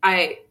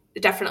I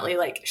definitely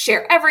like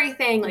share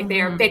everything. Like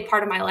they are a big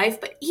part of my life.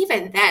 But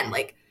even then,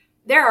 like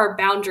there are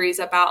boundaries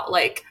about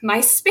like my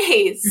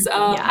space,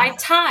 my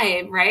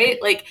time,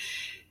 right? Like,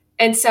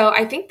 and so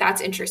I think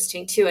that's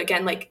interesting too.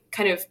 Again, like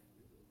kind of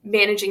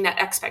managing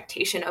that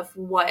expectation of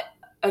what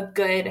a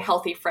good,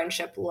 healthy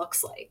friendship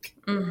looks like.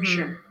 For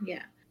sure.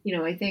 Yeah.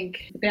 I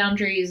think the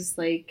boundaries,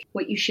 like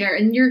what you share,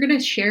 and you're going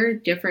to share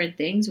different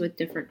things with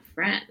different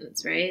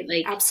friends, right?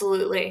 Like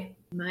absolutely.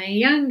 My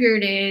younger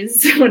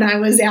days when I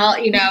was out,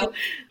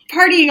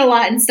 partying a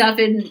lot and stuff,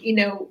 and,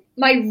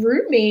 my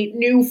roommate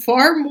knew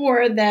far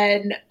more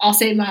than I'll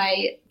say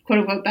my quote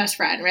unquote best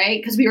friend,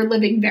 right? Because we were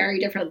living very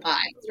different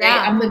lives,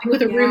 right? I'm living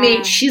with a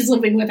roommate. She's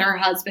living with her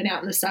husband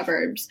out in the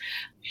suburbs.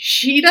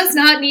 She does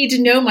not need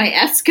to know my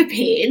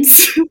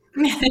escapades.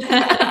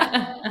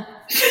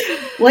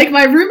 Like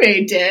my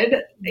roommate did,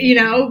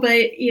 but,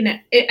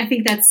 I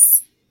think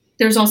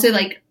there's also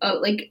like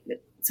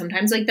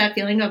sometimes like that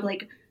feeling of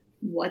like,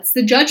 what's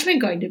the judgment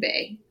going to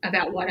be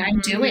about what I'm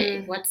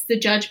doing? What's the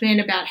judgment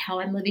about how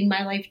I'm living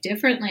my life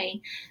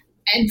differently?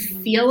 And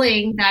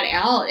feeling that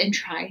out and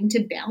trying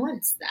to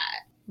balance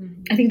that.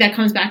 I think that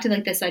comes back to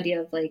like this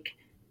idea of like,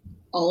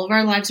 all of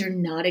our lives are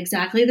not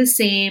exactly the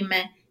same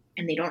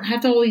and they don't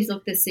have to always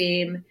look the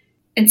same.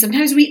 And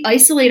sometimes we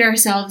isolate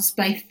ourselves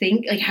by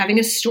having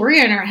a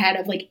story in our head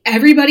of like,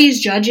 everybody's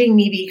judging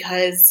me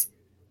because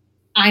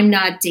I'm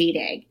not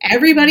dating.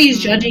 Everybody's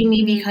judging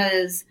me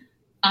because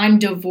I'm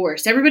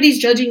divorced. Everybody's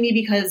judging me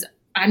because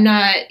I'm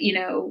not,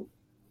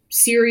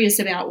 serious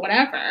about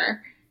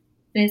whatever.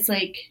 And it's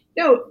like,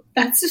 no,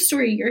 that's the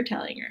story you're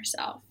telling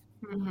yourself.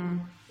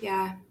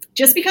 Yeah.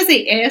 Just because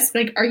they ask,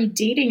 like, are you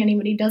dating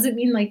anybody doesn't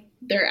mean like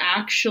they're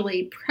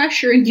actually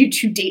pressuring you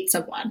to date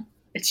someone.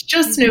 It's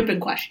just an open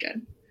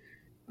question.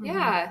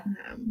 Yeah.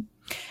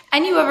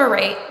 And you have a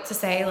right to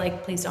say,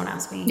 like, please don't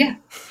ask me. Yeah.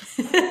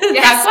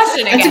 That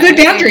question again. That's a good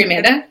boundary,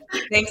 Amanda.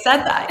 They've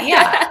said that.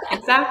 Yeah,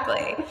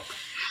 exactly.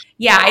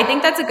 Yeah, I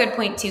think that's a good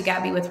point too,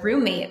 Gabby, with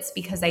roommates,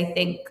 because I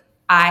think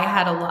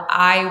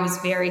I was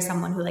very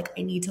someone who like,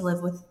 I need to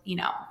live with,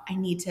 I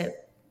need to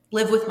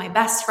live with my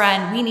best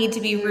friend. We need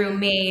to be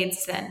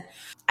roommates. And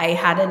I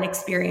had an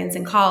experience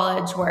in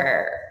college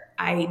where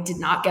I did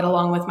not get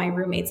along with my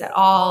roommates at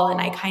all. And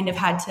I kind of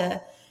had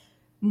to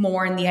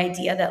mourn the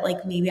idea that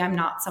like, maybe I'm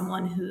not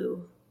someone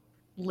who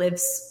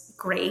lives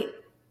great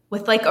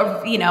with like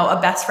a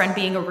best friend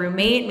being a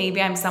roommate.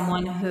 Maybe I'm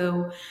someone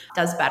who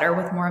does better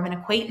with more of an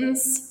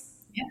acquaintance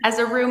as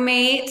a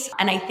roommate.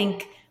 And I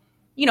think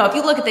if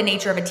you look at the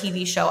nature of a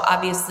TV show,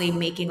 obviously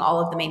making all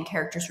of the main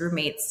characters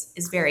roommates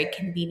is very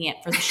convenient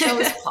for the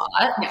show's plot.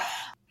 Yeah.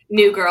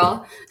 New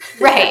Girl.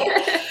 Right.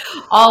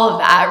 All of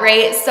that,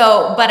 right?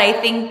 So, but I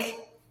think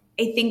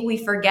we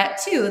forget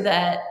too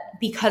that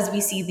because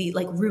we see the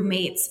like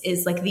roommates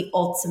is like the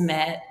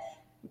ultimate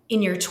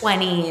in your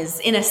 20s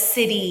in a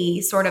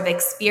city sort of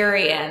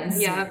experience.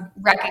 Yeah.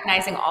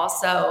 Recognizing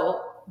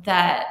also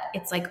that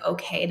it's like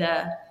okay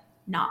to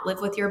not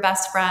live with your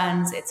best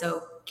friends. It's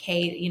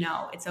okay,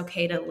 it's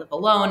okay to live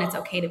alone. It's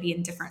okay to be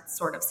in different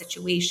sort of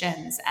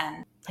situations.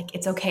 And like,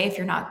 it's okay if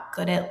you're not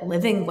good at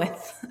living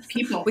with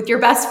people, with your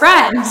best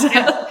friend.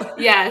 Yeah.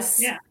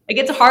 Yes. Yeah. Like,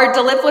 it's hard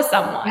to live with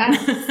someone.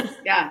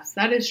 Yes,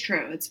 that is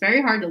true. It's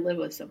very hard to live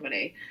with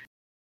somebody.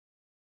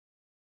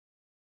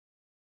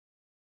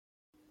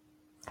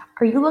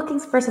 Are you looking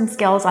for some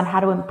skills on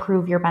how to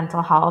improve your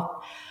mental health?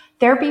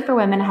 Therapy for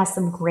Women has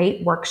some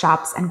great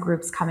workshops and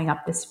groups coming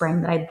up this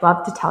spring that I'd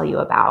love to tell you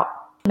about.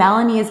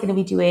 Melanie is going to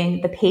be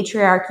doing the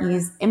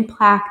patriarchy's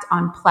impact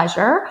on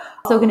pleasure.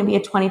 Also going to be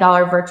a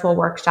 $20 virtual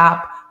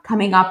workshop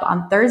coming up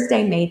on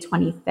Thursday, May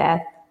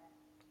 25th.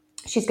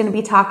 She's going to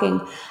be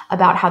talking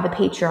about how the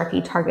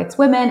patriarchy targets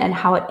women and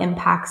how it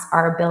impacts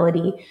our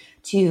ability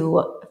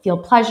to feel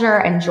pleasure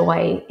and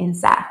joy in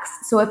sex.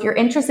 So if you're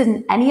interested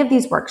in any of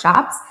these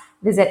workshops,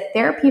 visit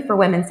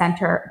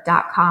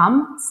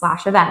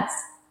therapyforwomencenter.com/events.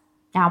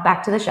 Now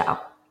back to the show.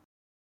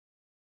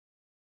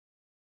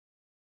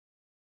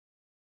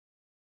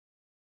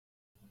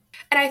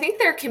 And I think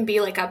there can be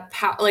like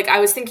I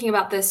was thinking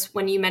about this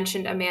when you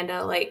mentioned,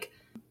 Amanda, like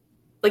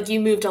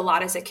you moved a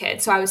lot as a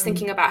kid. So I was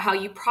thinking about how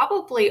you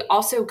probably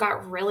also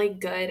got really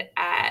good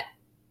at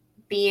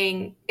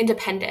being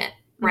independent,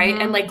 right?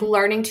 Mm-hmm. And like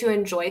learning to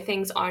enjoy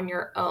things on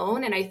your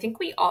own. And I think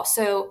we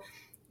also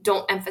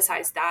don't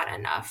emphasize that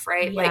enough,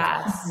 right?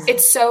 Yes. Like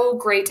it's so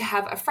great to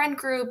have a friend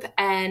group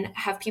and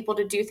have people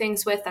to do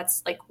things with.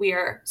 That's like, we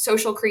are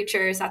social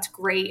creatures. That's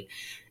great.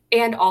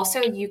 And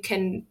also you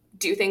can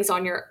do things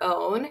on your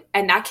own,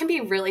 and that can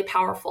be really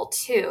powerful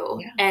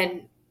too. Yeah.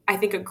 And I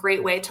think a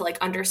great way to like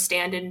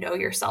understand and know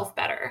yourself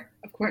better.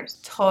 Of course.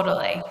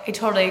 Totally. I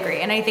totally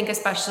agree. And I think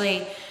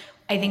especially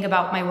I think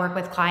about my work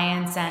with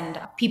clients, and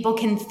people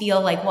can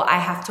feel like, well, I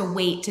have to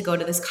wait to go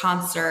to this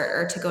concert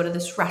or to go to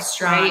this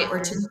restaurant or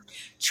to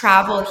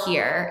travel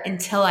here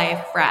until I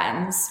have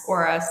friends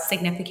or a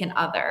significant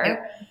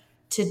other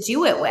to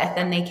do it with.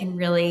 And they can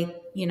really,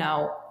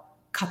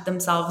 cut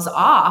themselves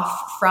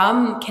off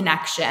from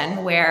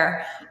connection,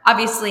 where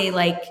obviously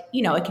like,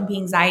 it can be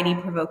anxiety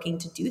provoking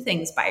to do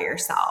things by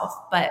yourself.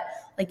 But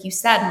like you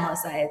said,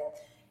 Melissa,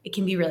 it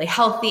can be really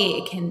healthy.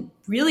 It can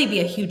really be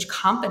a huge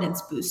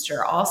confidence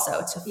booster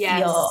also to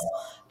feel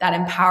that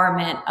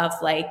empowerment of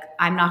like,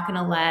 I'm not going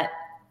to let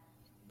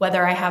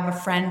whether I have a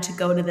friend to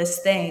go to this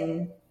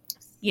thing,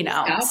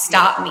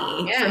 stop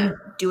me from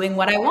doing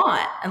what I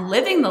want and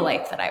living the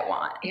life that I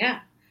want. Yeah,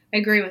 I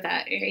agree with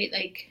that, right?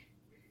 Like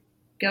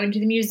going to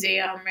the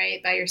museum,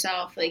 right, by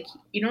yourself. Like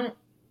you can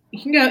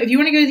go, if you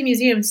want to go to the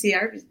museum and see the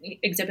art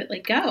exhibit,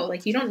 like go.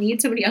 Like you don't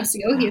need somebody else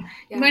to go with you.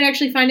 You might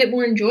actually find it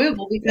more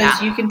enjoyable because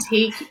you can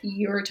take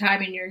your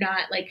time and you're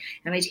not like,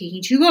 am I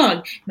taking too long?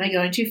 Am I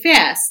going too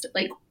fast?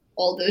 Like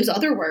all those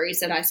other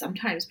worries that I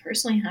sometimes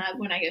personally have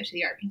when I go to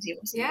the art museum.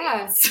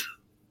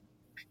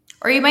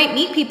 Or you might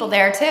meet people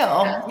there too.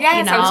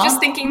 Yes, I was just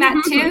thinking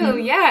that too.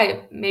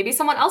 Yeah, maybe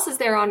someone else is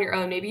there on your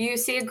own. Maybe you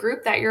see a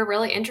group that you're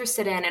really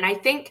interested in. And I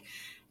think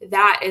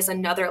that is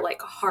another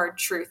like hard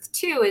truth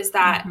too, is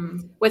that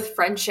with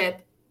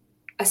friendship,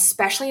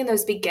 especially in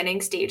those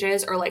beginning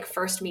stages or like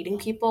first meeting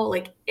people,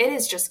 like it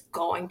is just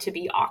going to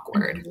be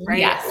awkward, right?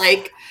 Yes.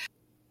 Like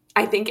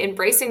I think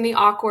embracing the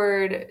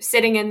awkward,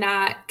 sitting in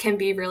that can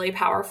be really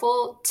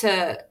powerful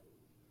to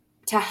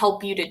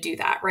help you to do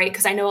that, right?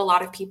 Because I know a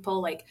lot of people,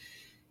 like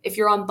if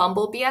you're on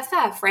Bumble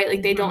BFF, right?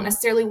 Like they don't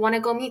necessarily want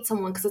to go meet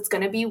someone because it's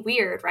going to be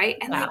weird, right?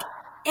 And like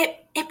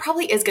it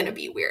probably is going to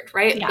be weird,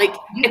 right? Yeah. Like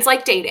it's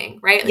like dating,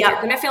 right? Like you're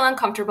going to feel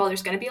uncomfortable.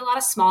 There's going to be a lot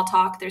of small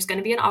talk. There's going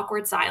to be an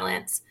awkward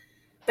silence.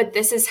 But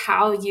this is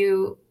how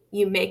you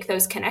make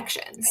those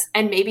connections.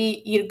 And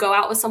maybe you go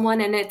out with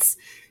someone and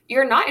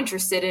you're not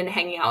interested in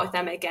hanging out with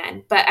them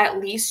again, but at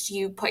least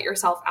you put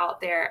yourself out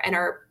there and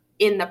are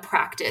in the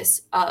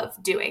practice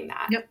of doing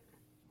that. Yep.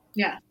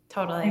 Yeah.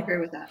 Totally. I agree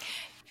with that.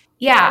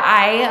 Yeah.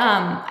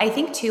 I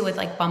think too with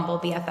like Bumble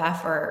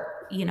BFF or,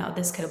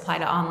 this could apply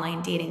to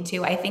online dating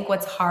too. I think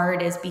what's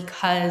hard is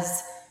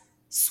because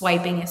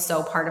swiping is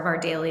so part of our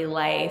daily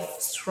life,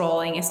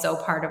 scrolling is so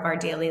part of our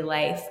daily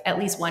life. At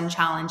least one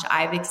challenge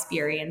I've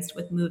experienced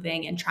with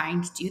moving and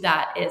trying to do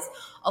that is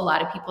a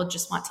lot of people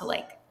just want to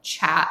like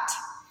chat,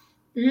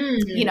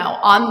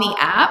 on the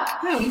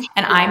app.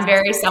 And I'm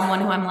very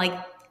someone who I'm like,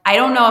 I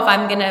don't know if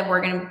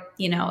we're going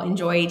to,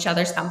 enjoy each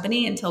other's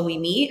company until we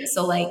meet.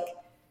 So like,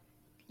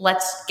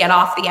 let's get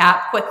off the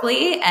app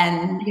quickly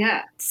and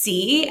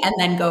see, and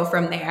then go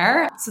from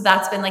there. So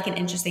that's been like an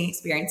interesting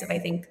experience. If I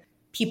think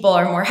people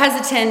are more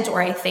hesitant,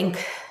 or I think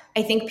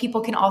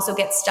people can also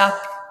get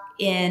stuck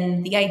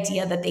in the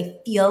idea that they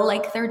feel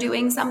like they're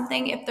doing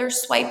something if they're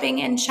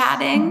swiping and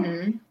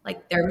chatting,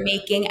 like they're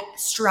making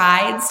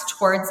strides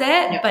towards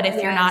it. But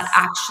if you're not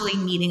actually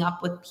meeting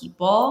up with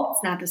people,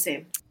 it's not the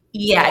same.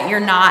 Yeah, you're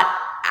not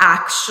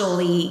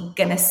actually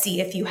going to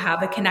see if you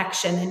have a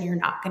connection, and you're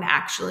not going to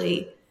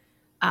actually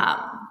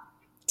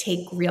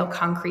take real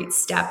concrete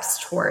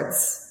steps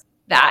towards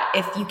that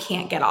if you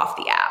can't get off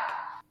the app.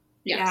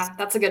 Yes. Yeah,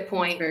 that's a good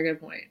point. Very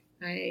good point.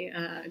 I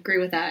agree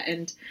with that.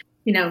 And,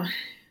 you know,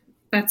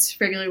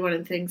 that's regularly one of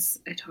the things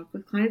I talk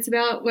with clients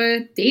about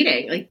with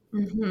dating.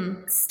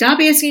 Like, stop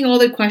asking all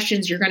the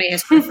questions you're going to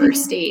ask for a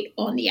first date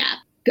on the app.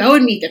 Go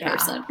and meet the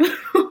person.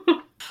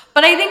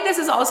 But I think this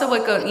is also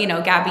what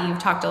Gabby, you've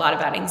talked a lot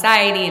about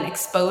anxiety and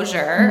exposure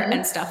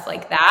and stuff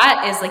like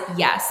that, is like,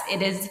 yes,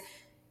 it is.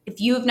 If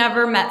you've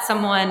never met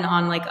someone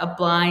on like a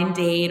blind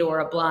date or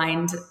a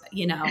blind,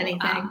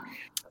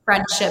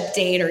 friendship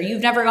date, or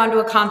you've never gone to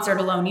a concert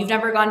alone, you've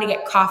never gone to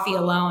get coffee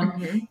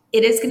alone,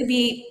 it is going to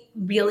be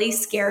really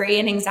scary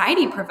and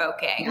anxiety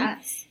provoking.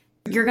 Yes.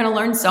 You're going to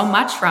learn so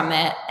much from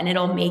it, and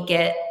it'll make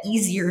it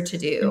easier to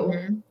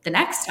do the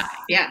next time.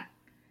 Yeah.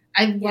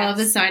 I love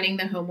assigning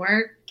the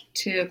homework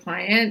to a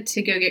client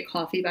to go get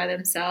coffee by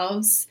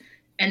themselves.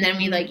 And then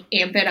we like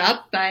amp it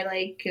up by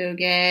like go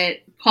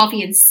get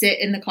coffee and sit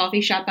in the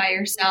coffee shop by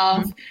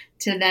yourself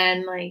to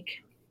then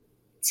like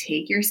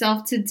take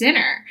yourself to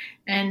dinner.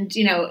 And,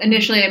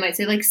 initially I might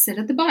say like sit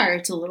at the bar.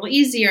 It's a little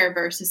easier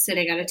versus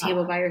sitting at a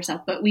table by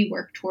yourself. But we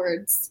work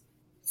towards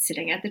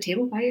sitting at the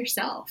table by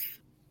yourself.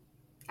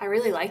 I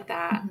really like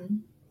that.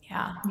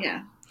 Yeah.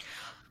 Yeah.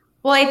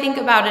 Well, I think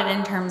about it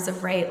in terms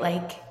of, right,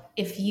 like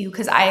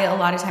because I a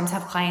lot of times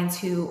have clients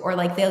who, or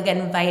like they'll get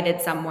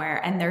invited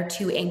somewhere and they're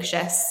too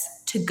anxious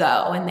to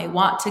go, and they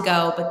want to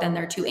go, but then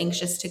they're too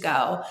anxious to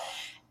go.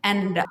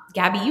 And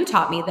Gabby, you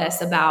taught me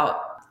this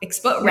about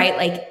right?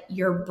 Like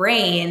your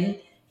brain,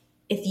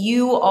 if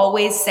you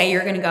always say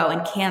you're going to go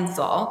and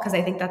cancel, because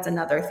I think that's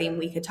another theme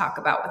we could talk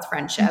about with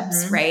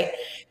friendships, right?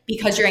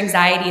 Because your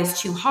anxiety is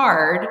too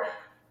hard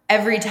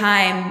every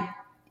time,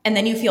 and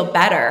then you feel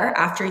better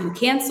after you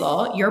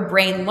cancel, your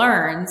brain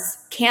learns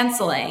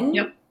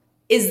canceling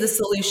is the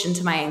solution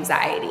to my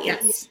anxiety.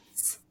 Yes.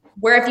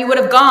 Where if you would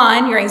have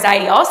gone, your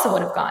anxiety also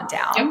would have gone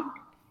down. Yep.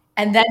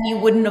 And then you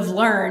wouldn't have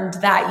learned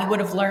that. You would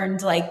have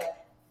learned like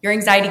your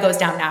anxiety goes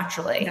down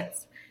naturally.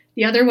 Yes.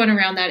 The other one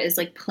around that is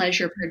like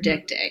pleasure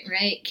predicting,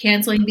 right?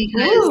 Canceling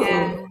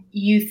because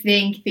you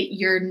think that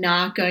you're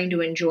not going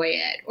to enjoy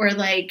it, or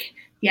like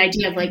the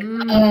idea of like,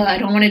 oh, I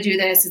don't want to do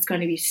this. It's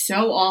going to be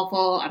so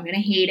awful. I'm going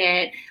to hate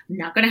it. I'm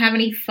not going to have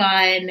any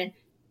fun.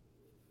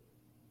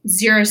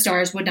 0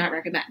 stars, would not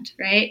recommend,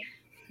 right?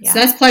 Yeah. So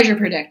that's pleasure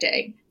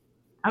predicting.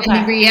 Okay.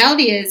 And the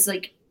reality is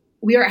like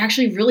we are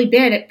actually really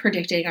bad at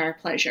predicting our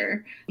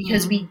pleasure,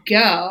 because we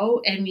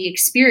go and we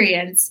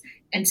experience,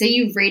 and say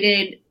you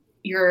rated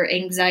your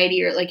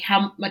anxiety or like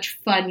how much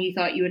fun you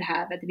thought you would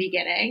have at the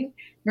beginning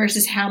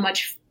versus how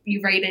much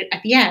you rated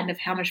at the end of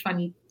how much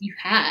fun you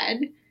had.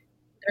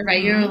 They're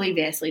regularly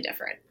vastly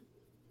different.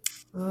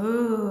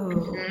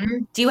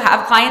 Ooh. Do you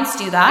have clients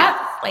do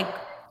that? Like,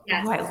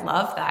 oh, I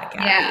love that,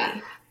 Gabby.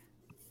 Yeah.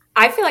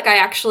 I feel like I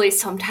actually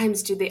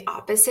sometimes do the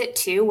opposite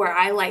too, where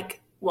I like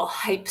will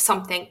hype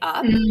something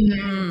up.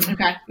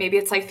 Okay. Maybe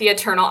it's like the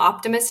eternal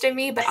optimist in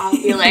me, but I'll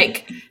be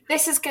like,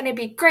 this is going to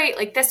be great.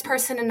 Like this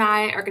person and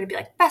I are going to be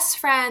like best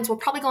friends. We'll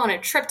probably go on a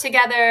trip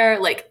together.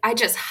 Like I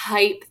just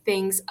hype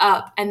things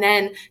up. And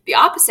then the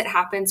opposite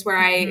happens where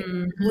I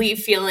leave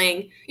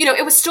feeling,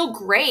 it was still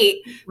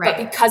great, but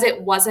because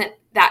it wasn't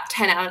that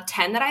 10 out of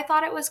 10 that I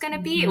thought it was going to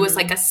be, it was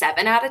like a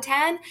 7 out of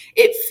 10.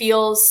 It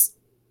feels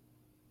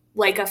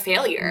like a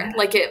failure.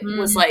 Like it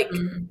was like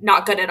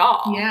not good at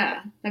all.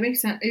 Yeah, that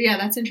makes sense. Yeah,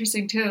 that's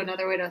interesting too.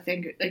 Another way to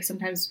think, like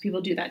sometimes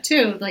people do that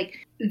too.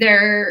 Like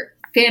their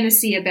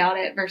fantasy about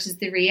it versus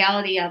the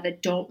reality of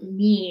it don't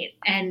meet.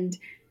 And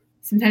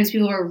sometimes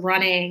people are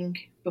running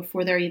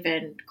before they're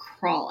even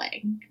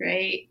crawling,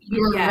 right? You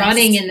were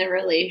running in the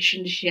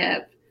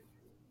relationship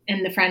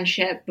and the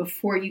friendship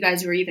before you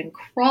guys were even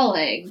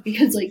crawling,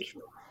 because like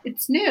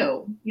it's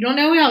new. You don't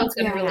know how it's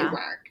going to really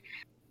work.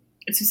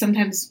 So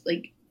sometimes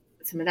like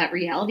some of that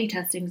reality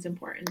testing is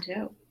important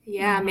too.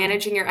 Yeah,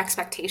 managing your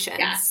expectations.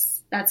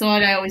 Yes. That's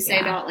what I always say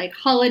about like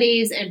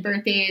holidays and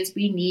birthdays.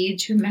 We need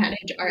to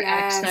manage our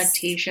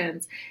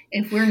expectations.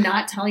 If we're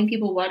not telling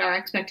people what our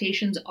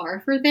expectations are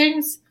for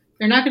things,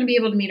 they're not going to be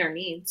able to meet our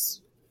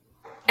needs.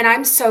 And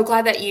I'm so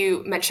glad that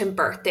you mentioned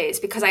birthdays,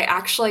 because I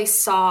actually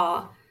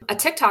saw a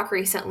TikTok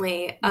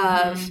recently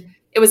of,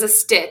 it was a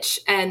stitch.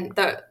 And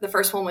the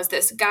first one was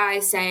this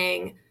guy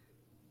saying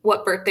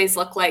what birthdays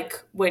look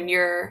like when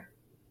you're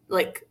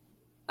like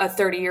a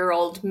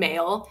 30-year-old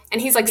male, and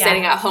he's like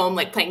sitting at home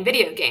like playing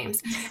video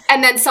games.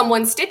 And then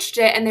someone stitched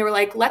it and they were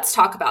like, let's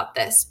talk about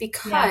this,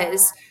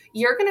 because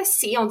you're going to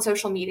see on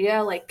social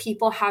media like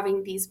people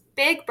having these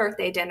big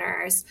birthday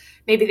dinners.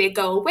 Maybe they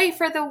go away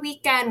for the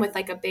weekend with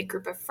like a big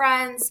group of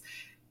friends.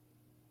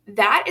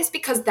 That is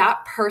because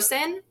that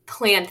person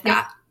planned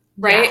that,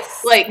 right?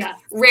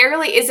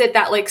 Rarely is it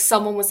that like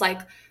someone was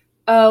like,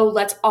 oh,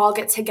 let's all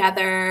get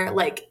together,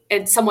 like,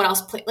 and someone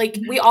else play. Like,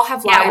 we all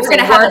have lives. Yeah, we're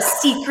gonna have a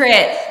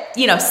secret,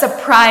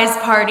 surprise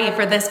party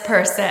for this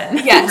person.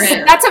 Yes,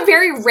 that's a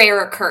very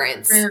rare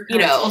occurrence.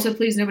 Also,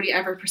 please, nobody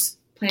ever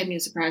plan me a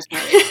surprise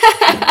party.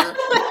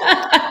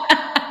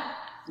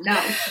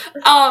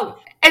 No.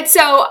 And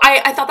so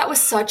I thought that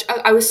was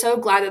I was so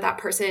glad that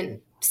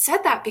person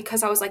said that,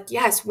 because I was like,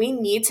 yes, we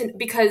need to,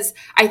 because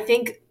I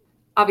think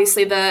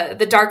obviously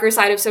the darker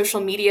side of social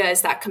media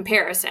is that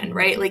comparison,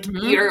 right? Like,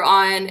 you're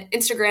on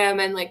Instagram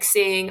and like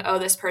seeing, oh,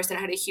 this person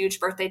had a huge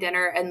birthday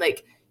dinner, and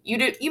like you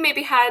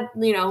maybe had,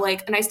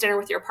 like a nice dinner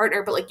with your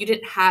partner, but like you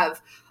didn't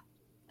have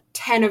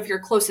 10 of your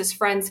closest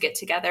friends get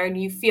together,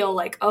 and you feel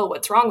like, oh,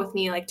 what's wrong with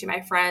me? Like, do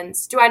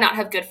I not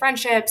have good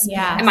friendships?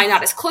 Yeah. Am I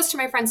not as close to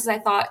my friends as I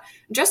thought?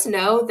 Just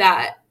know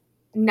that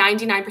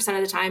 99%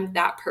 of the time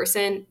that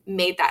person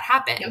made that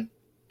happen. Yep.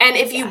 And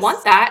if you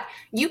want that,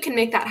 you can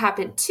make that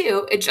happen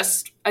too. It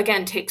just,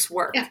 again, takes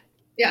work.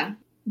 Yeah.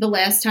 The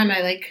last time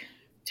I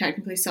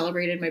technically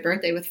celebrated my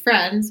birthday with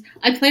friends,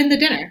 I planned the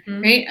dinner,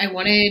 right? I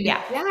wanted,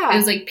 it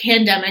was like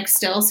pandemic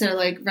still. So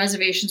like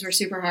reservations were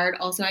super hard.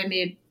 Also,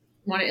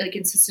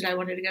 insisted I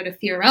wanted to go to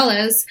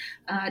Fiorella's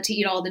to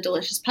eat all the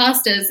delicious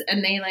pastas,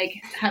 and they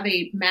have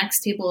a max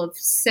table of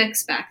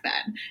 6 back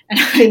then. And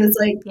I was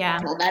like,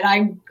 well, then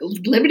I'm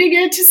limiting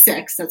it to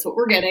 6. That's what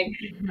we're getting.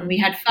 And we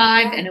had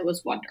 5, and it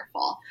was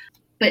wonderful.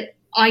 But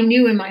I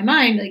knew in my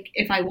mind,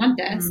 if I want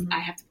this, I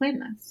have to plan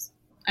this.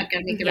 I've got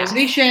to make the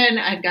reservation.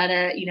 I've got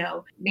to,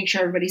 make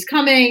sure everybody's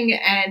coming,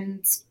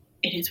 and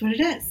it is what it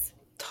is.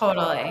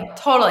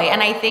 Totally.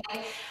 And I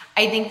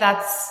think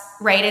that's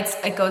right.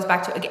 It goes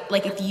back to,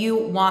 like, if you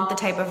want the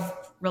type of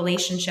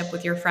relationship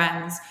with your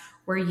friends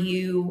where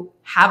you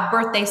have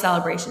birthday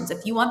celebrations,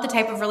 if you want the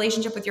type of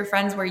relationship with your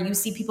friends where you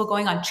see people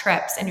going on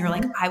trips and you're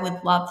like, I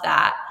would love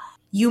that,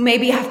 you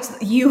might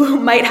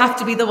have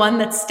to be the one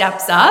that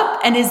steps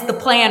up and is the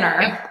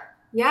planner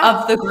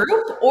of the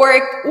group,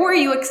 or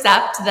you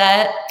accept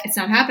that it's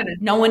not happening.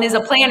 No one is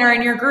a planner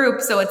in your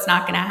group, so it's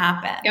not going to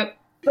happen. Yep.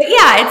 But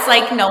yeah, it's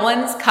like no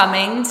one's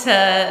coming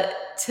to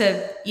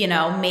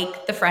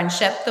make the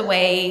friendship the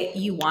way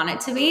you want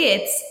it to be.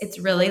 It's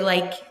really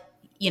like,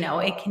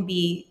 it can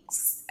be,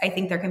 I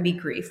think there can be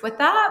grief with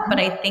that, but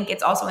I think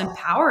it's also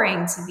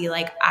empowering to be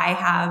like, I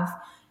have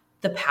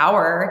the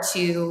power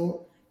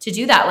to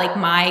do that. Like,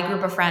 my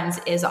group of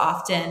friends is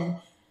often,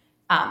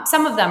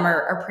 some of them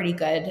are pretty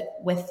good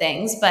with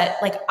things, but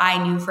like,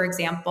 I knew, for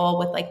example,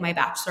 with like my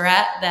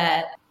bachelorette,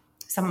 that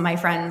some of my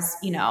friends,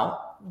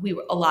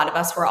 a lot of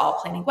us were all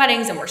planning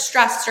weddings and were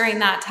stressed during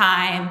that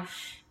time.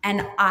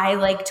 And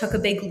I took a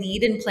big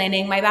lead in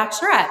planning my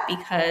bachelorette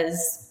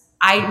because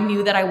I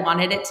knew that I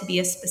wanted it to be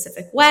a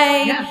specific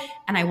way,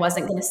 and I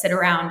wasn't going to sit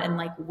around and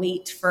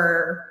wait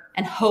for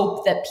and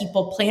hope that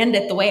people planned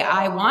it the way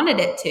I wanted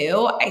it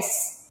to.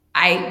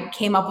 I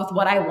came up with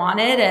what I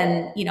wanted,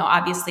 and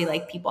obviously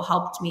people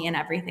helped me and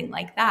everything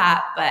like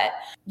that, but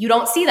you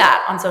don't see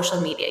that on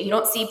social media. You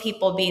don't see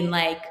people being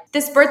like,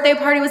 this birthday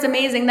party was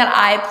amazing that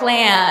I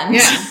planned.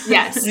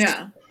 Yes.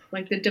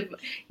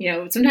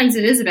 Sometimes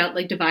it is about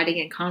dividing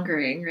and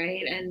conquering,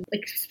 right? And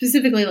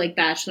specifically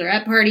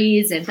bachelorette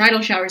parties and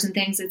bridal showers and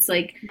things, it's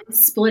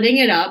splitting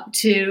it up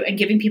and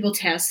giving people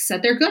tasks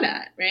that they're good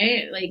at,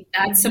 right?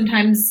 That's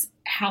sometimes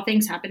how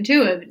things happen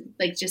too.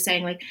 Just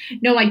saying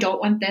no, I don't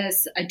want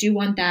this. I do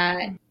want that.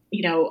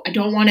 I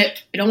don't want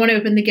it. I don't want to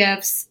open the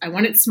gifts. I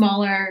want it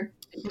smaller.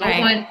 I don't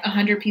want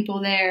 100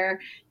 people there.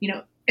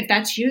 If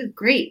that's you,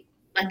 great.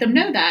 Let them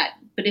know that.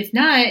 But if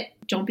not,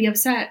 don't be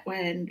upset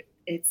when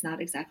it's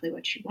not exactly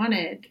what you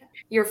wanted.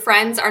 Your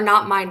friends are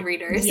not mind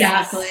readers.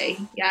 Exactly.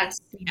 Yes.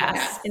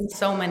 In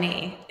so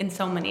many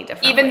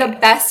different Even ways. The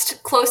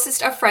best,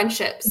 closest of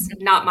friendships,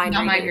 not mind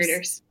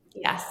readers.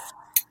 Yes.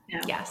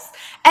 Yeah. Yes.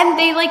 And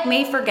they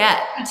may forget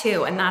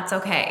too, and that's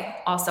okay.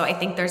 Also, I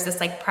think there's this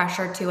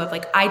pressure too of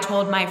I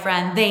told my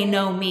friend, they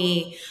know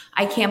me.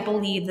 I can't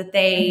believe that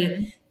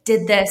they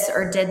did this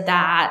or did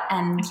that.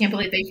 And I can't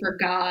believe they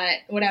forgot,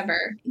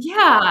 whatever.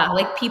 Yeah.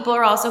 People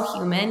are also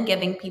human,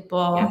 giving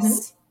people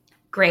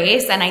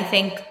grace. And I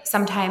think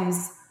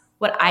sometimes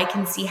what I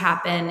can see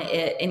happen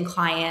in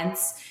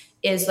clients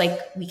is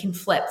we can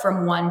flip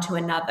from one to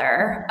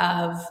another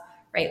of,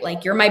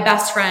 right, you're my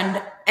best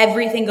friend,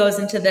 everything goes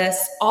into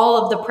this,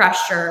 all of the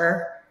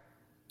pressure,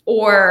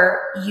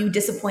 or you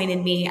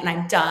disappointed me and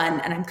I'm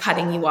done and I'm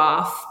cutting you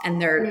off,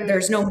 and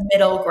there's no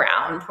middle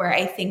ground, where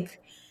I think,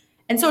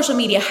 and social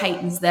media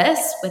heightens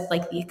this with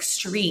the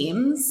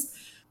extremes.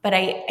 But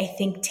I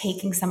think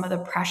taking some of the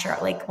pressure,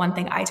 one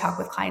thing I talk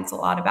with clients a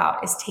lot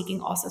about is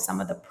taking also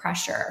some of the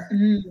pressure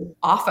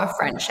off of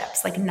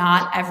friendships.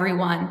 Not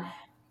everyone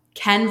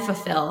can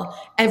fulfill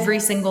every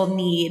single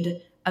need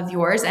of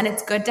yours. And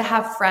it's good to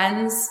have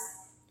friends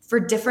for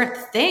different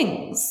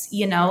things.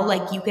 You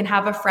can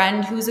have a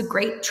friend who's a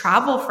great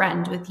travel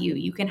friend with you.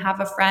 You can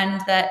have a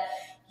friend that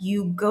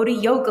you go to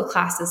yoga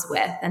classes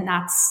with, and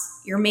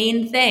that's your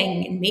main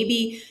thing. And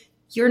maybe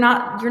you're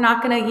not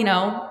going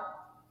to,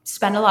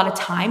 spend a lot of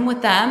time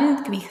with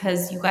them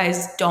because you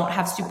guys don't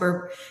have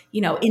super,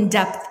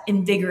 in-depth,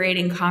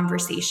 invigorating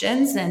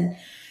conversations. And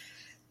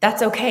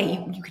that's okay.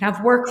 You can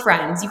have work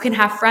friends. You can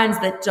have friends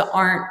that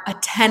aren't a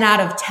 10 out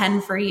of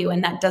 10 for you.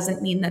 And that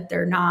doesn't mean that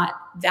they're not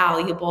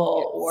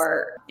valuable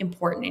or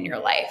important in your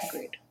life.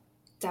 Agreed.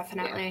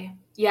 Definitely.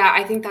 Yeah,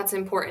 I think that's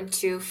important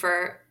too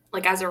for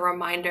like as a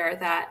reminder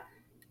that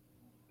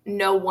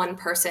no one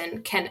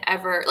person can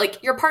ever,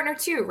 like your partner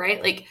too,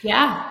 right? Like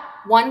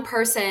one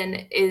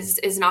person is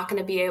not going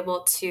to be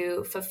able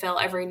to fulfill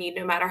every need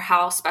no matter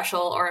how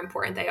special or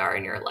important they are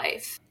in your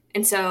life.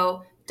 And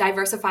so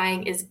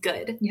diversifying is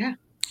good. Yeah.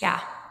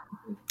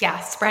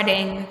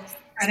 Spreading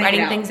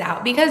things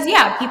out because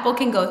people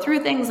can go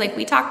through things like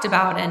we talked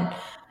about, and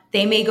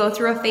they may go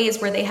through a phase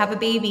where they have a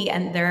baby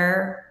and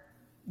they're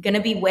going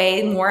to be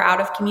way more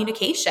out of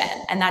communication.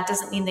 And that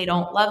doesn't mean they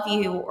don't love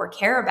you or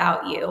care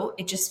about you.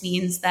 It just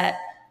means that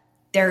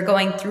they're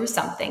going through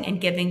something, and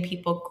giving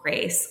people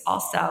grace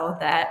also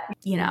that,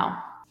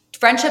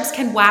 friendships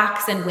can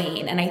wax and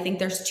wane. And I think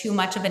there's too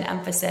much of an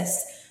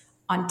emphasis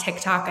on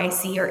TikTok, I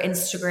see, or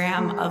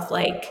Instagram of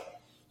like,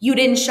 you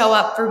didn't show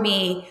up for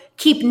me.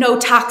 Keep no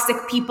toxic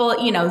people,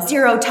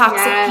 zero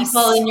toxic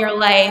people in your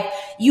life.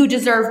 You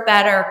deserve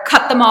better.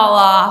 Cut them all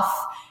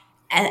off.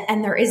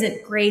 And there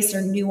isn't grace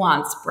or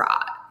nuance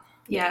brought.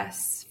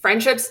 Yes.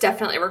 Friendships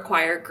definitely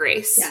require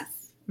grace.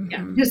 Yes.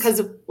 Yeah.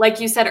 Because like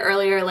you said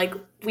earlier, like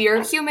we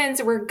are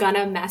humans, we're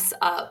gonna mess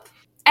up.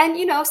 And,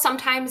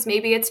 sometimes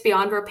maybe it's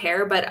beyond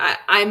repair, but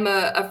I'm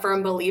a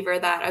firm believer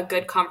that a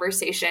good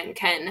conversation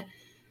can,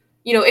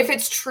 if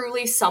it's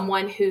truly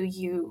someone who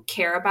you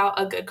care about,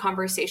 a good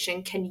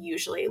conversation can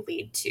usually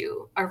lead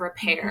to a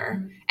repair.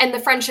 Mm-hmm. And the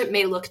friendship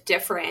may look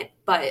different,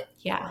 but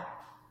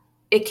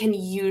it can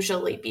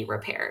usually be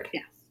repaired.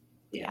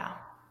 Yeah,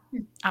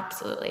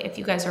 absolutely. If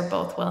you guys are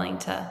both willing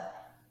to,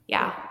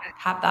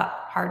 have that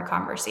hard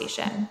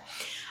conversation.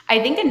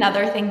 I think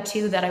another thing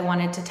too that I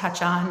wanted to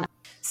touch on,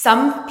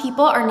 some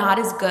people are not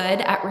as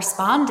good at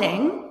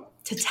responding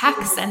to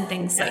texts and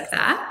things like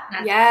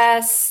that.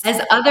 Yes.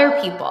 As other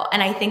people.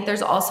 And I think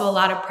there's also a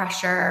lot of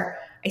pressure.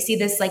 I see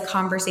this like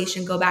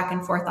conversation go back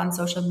and forth on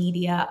social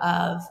media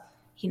of,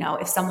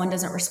 if someone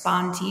doesn't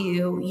respond to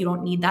you, you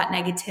don't need that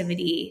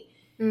negativity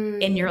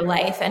in your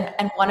life.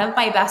 And one of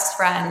my best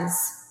friends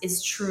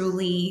is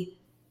truly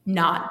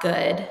not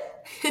good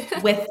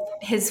with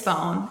his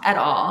phone at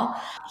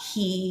all.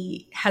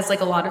 He has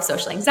like a lot of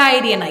social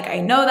anxiety, and like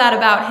I know that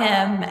about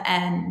him,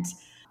 and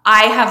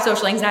I have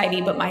social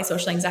anxiety, but my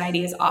social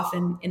anxiety is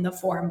often in the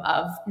form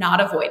of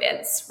not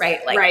avoidance, right?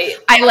 Like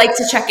I like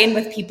to check in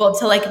with people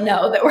to like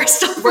know that we're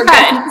still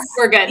friends.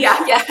 We're good.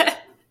 Yeah.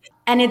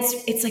 And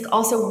it's like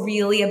also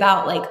really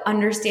about like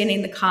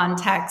understanding the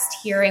context,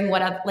 hearing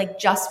what, like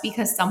just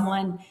because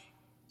someone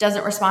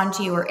doesn't respond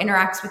to you or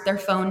interacts with their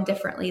phone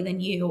differently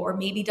than you, or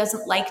maybe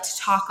doesn't like to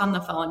talk on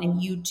the phone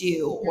and you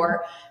do,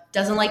 or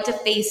doesn't like to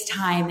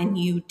FaceTime and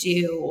you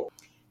do,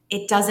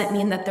 it doesn't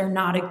mean that they're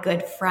not a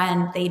good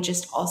friend. They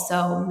just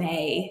also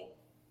may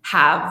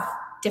have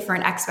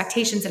different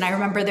expectations. And I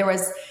remember there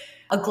was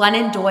a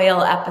Glennon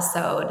Doyle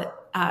episode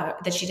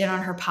that she did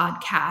on her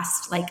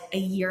podcast like a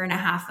year and a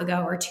half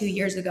ago or 2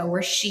 years ago,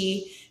 where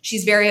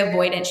she's very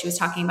avoidant. She was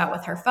talking about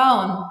with her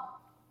phone.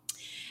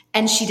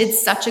 And she did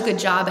such a good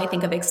job, I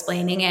think, of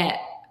explaining it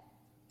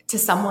to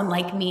someone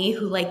like me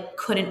who like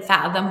couldn't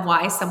fathom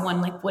why someone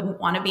like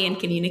wouldn't want to be in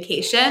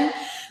communication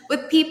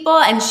with people.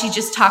 And she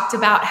just talked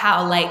about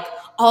how like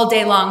all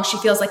day long she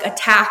feels like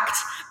attacked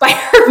by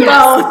her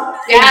phone.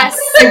 Yes.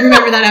 I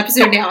remember that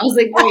episode now. I was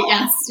like, wait,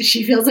 yes.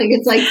 She feels like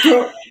it's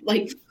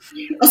like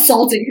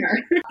assaulting her.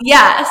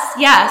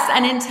 Yes.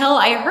 And until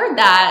I heard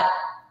that,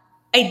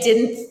 I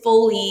didn't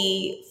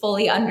fully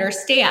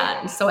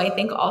understand. So I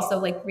think also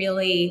like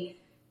really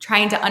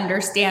trying to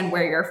understand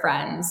where your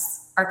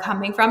friends are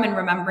coming from and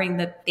remembering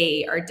that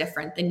they are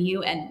different than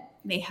you and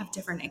may have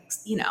different,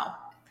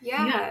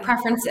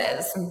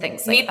 preferences and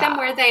things like that. Meet them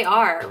where they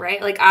are,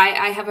 right? Like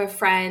I have a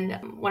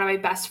friend, one of my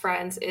best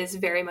friends is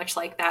very much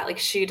like that. Like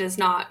she does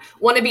not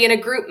want to be in a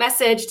group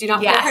message. Do not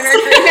put her in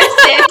a group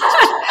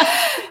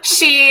message.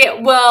 She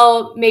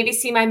will maybe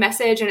see my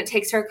message and it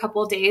takes her a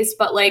couple of days.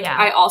 But like,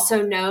 I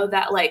also know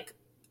that like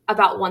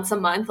about once a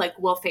month, like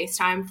we'll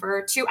FaceTime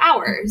for 2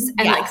 hours.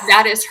 And like,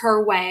 that is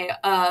her way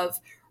of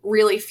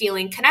really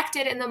feeling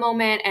connected in the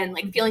moment and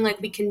like feeling like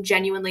we can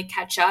genuinely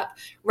catch up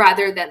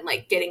rather than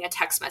like getting a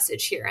text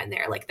message here and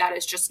there. Like that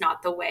is just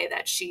not the way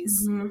that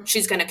she's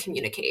going to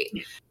communicate.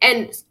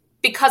 And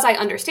because I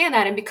understand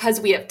that and because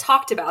we have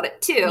talked about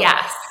it too.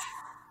 Yes.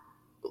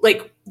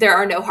 Like there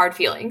are no hard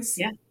feelings.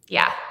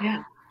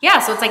 Yeah,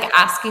 so it's like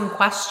asking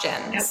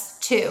questions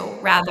too,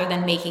 rather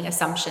than making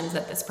assumptions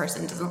that this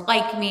person doesn't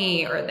like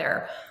me or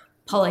they're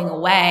pulling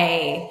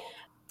away,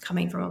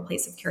 coming from a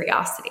place of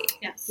curiosity.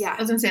 Yes. Yeah.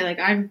 I was gonna say, like,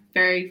 I'm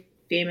very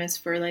famous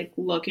for like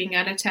looking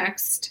at a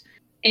text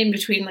in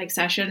between like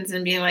sessions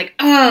and being like,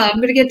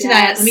 I'm gonna get to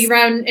that. Let me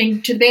run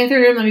into the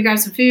bathroom, let me grab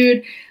some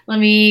food, let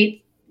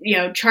me,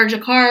 charge a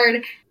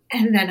card,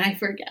 and then I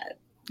forget.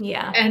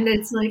 Yeah. And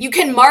it's like, you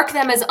can mark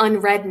them as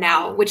unread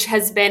now, which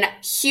has been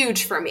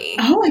huge for me.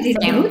 oh, I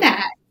didn't know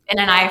that. In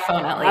an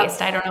iPhone, at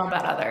least. I don't know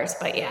about others,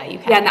 but yeah, you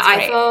can. Yeah, in the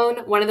That's iPhone,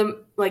 great. one of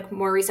the like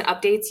more recent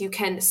updates, you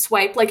can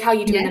swipe like how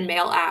you do in the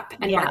Mail app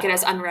and mark it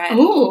as unread.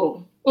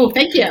 Oh,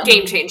 thank you.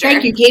 Game changer.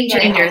 Thank you, game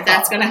Very changer. helpful.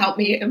 That's going to help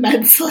me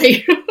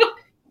immensely.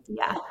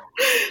 Yeah.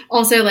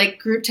 Also, like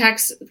group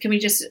texts, can we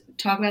just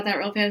talk about that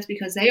real fast?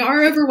 Because they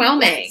are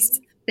overwhelming. Yes.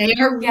 They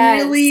are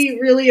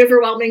really, really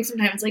overwhelming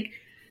sometimes. Like,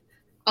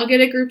 I'll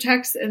get a group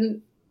text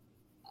and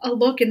I'll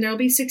look and there'll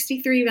be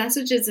 63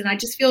 messages and I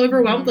just feel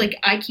overwhelmed. Like,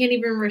 I can't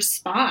even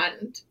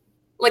respond.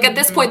 Like, at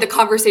this point, the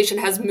conversation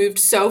has moved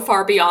so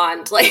far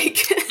beyond,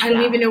 like... I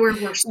don't even know where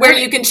we're starting. Where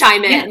you can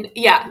chime in.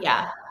 Yeah.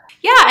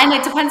 And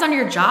it depends on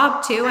your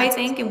job, too, I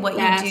think, and what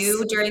you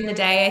do during the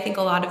day. I think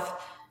a lot of,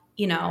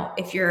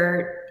 if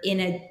you're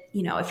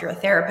if you're a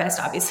therapist,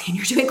 obviously, and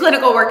you're doing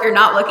clinical work, you're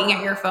not looking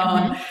at your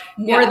phone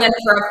more than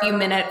for a few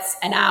minutes,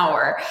 an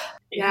hour.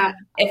 Yeah.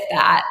 If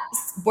that,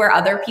 where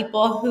other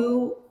people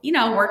who,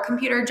 work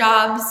computer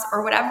jobs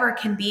or whatever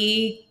can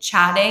be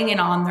chatting and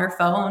on their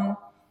phone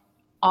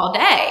all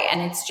day.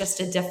 And it's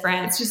just a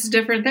different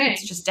thing.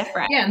 It's just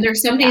different. Yeah. And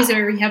there's some days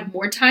where we have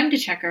more time to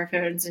check our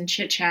phones and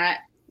chit chat.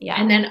 Yeah.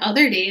 And then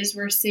other days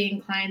we're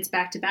seeing clients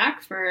back to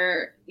back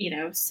for,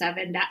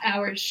 7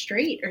 hours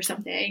straight or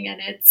something.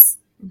 And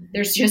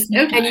there's just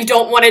no time. And you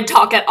don't want to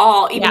talk at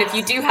all, even if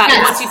you do have,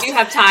 once you do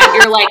have time,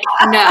 you're like,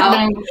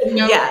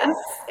 no. Yes,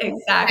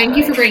 exactly. Thank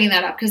you for bringing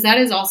that up, because that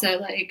is also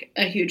like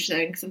a huge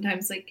thing.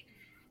 Sometimes like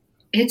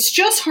it's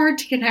just hard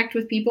to connect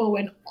with people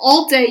when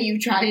all day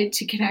you've tried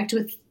to connect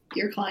with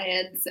your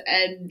clients,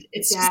 and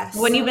it's just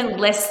when you've been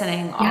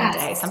listening all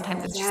day.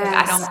 Sometimes it's just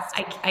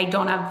like I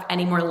don't have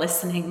any more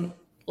listening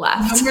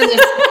left.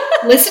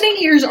 Listening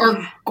ears are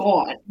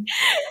gone.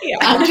 Yeah.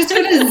 I'm just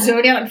going to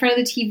zone out in front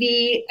of the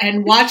TV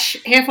and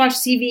half watch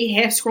TV,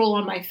 half scroll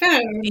on my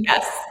phone.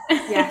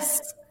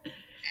 Yes.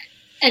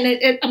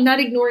 And I'm not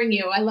ignoring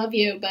you. I love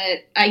you, but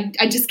I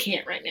just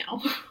can't right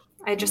now.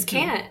 I just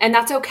can't. And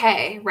that's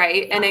okay,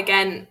 right? And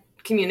again,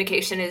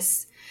 communication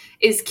is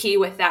key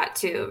with that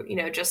too.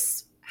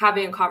 Just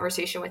having a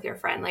conversation with your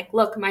friend. Like,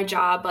 look, my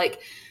job,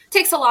 like,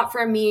 takes a lot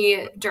from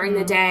me during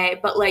the day,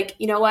 but like,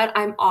 you know what?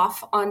 I'm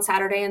off on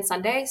Saturday and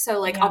Sunday.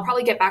 So like, I'll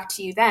probably get back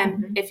to you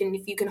then if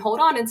you can hold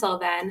on until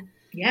then.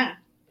 Yeah.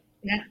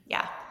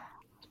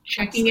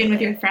 Checking in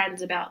with your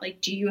friends about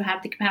like, do you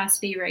have the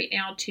capacity right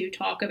now to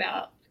talk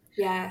about,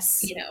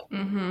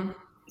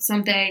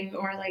 something,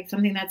 or like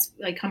something that's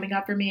like coming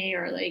up for me,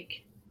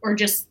 or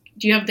just,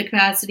 do you have the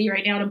capacity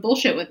right now to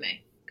bullshit with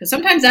me? Because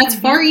sometimes that's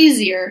far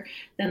easier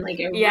than like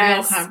a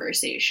real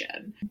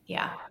conversation.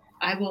 Yeah.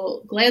 I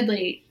will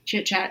gladly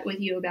chit chat with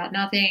you about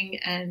nothing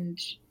and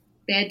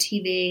bad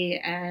TV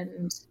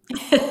and,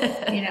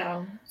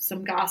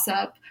 some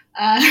gossip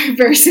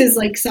versus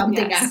like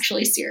something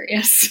actually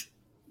serious.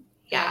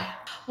 Yeah.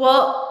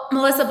 Well,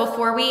 Melissa,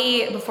 before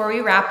we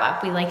wrap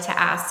up, we like to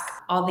ask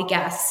all the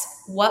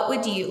guests, what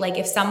would you like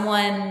if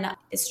someone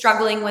is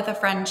struggling with a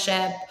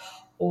friendship,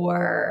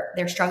 or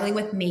they're struggling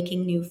with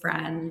making new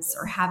friends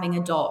or having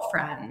adult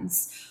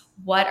friends?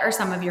 What are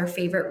some of your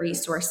favorite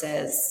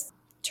resources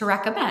to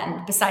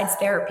recommend besides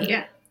therapy?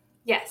 Yeah.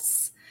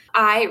 Yes.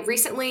 I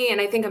recently,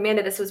 and I think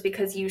Amanda, this was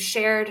because you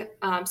shared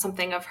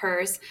something of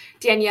hers,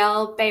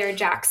 Danielle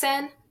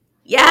Bayer-Jackson.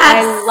 Yes.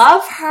 I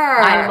love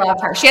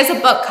her. She has a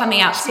book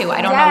coming out too.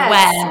 I don't know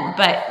when,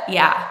 but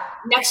yeah.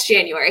 Next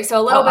January.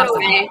 So a little bit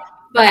away,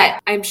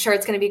 but I'm sure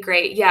it's going to be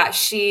great. Yeah.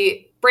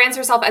 She brands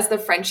herself as the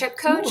friendship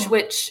coach,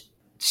 which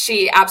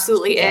she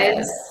absolutely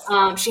is.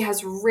 She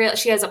has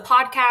a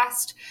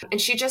podcast,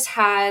 and she just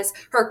has,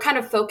 her kind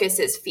of focus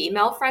is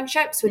female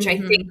friendships, which I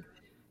think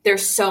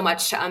there's so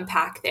much to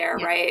unpack there,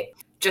 right?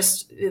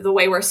 Just the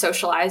way we're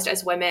socialized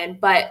as women.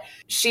 But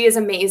she is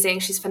amazing.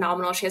 She's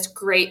phenomenal. She has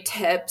great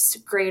tips,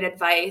 great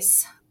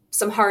advice,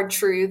 some hard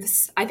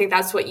truths. I think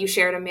that's what you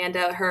shared,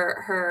 Amanda,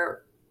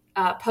 her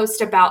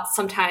post about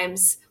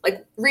sometimes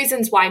like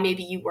reasons why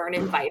maybe you weren't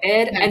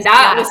invited. And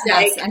that was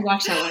like, I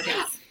watched that one.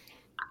 Yes.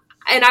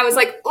 And I was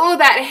like, oh,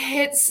 that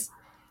hits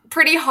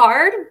pretty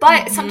hard.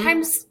 But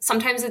sometimes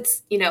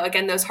it's,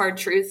 again, those hard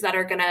truths that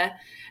are going to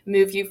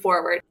move you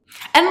forward.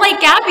 And like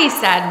Gabby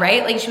said,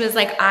 right? Like she was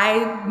like,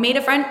 I made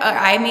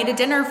a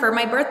dinner for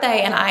my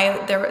birthday, and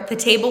the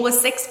table was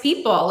 6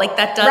 people. Like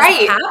that does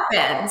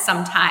happen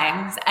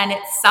sometimes. And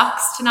it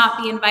sucks to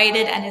not be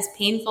invited and is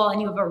painful, and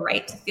you have a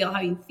right to feel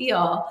how you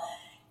feel.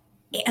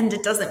 And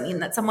it doesn't mean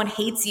that someone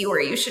hates you or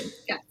you should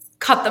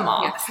cut them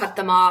off. Yeah, cut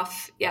them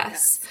off.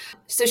 Yes.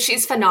 So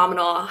she's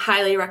phenomenal.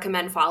 Highly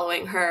recommend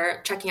following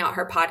her, checking out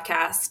her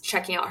podcast,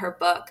 checking out her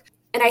book.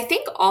 And I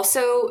think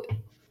also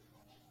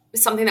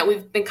something that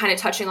we've been kind of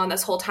touching on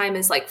this whole time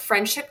is like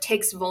friendship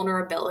takes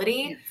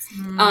vulnerability.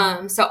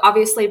 Yes. So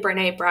obviously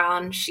Brene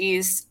Brown,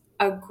 she's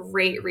a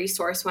great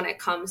resource when it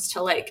comes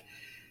to like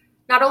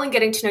not only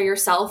getting to know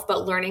yourself,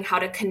 but learning how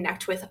to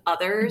connect with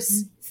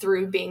others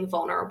through being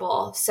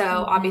vulnerable.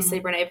 So obviously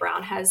Brene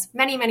Brown has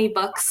many, many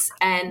books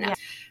and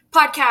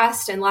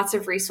podcasts and lots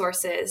of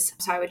resources.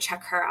 So I would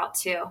check her out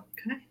too.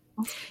 Okay.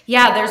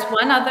 Yeah, there's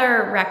one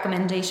other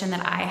recommendation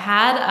that I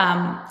had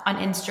on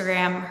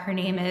Instagram. Her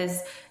name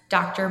is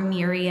Dr.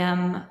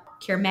 Miriam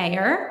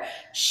Kiermaier.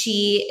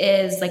 She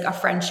is like a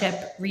friendship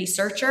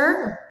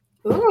researcher.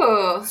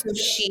 Ooh. So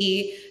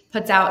she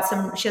puts out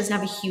she doesn't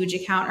have a huge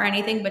account or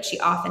anything, but she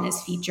often is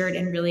featured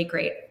in really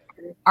great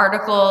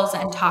articles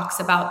and talks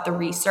about the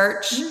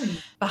research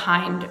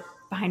behind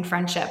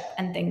friendship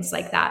and things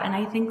like that. And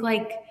I think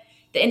like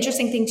the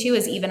interesting thing too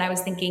is even I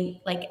was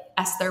thinking like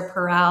Esther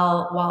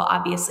Perel, while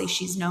obviously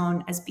she's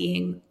known as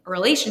being a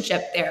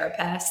relationship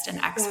therapist and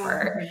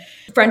expert,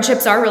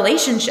 friendships are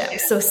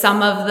relationships. So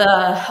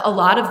a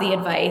lot of the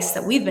advice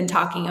that we've been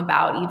talking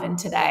about even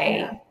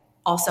today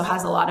also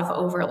has a lot of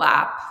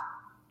overlap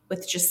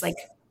with just like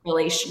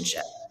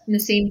relationship. In the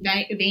same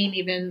vein,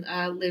 even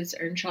Liz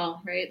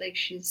Earnshaw, right? Like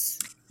she's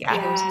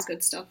has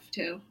good stuff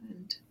too.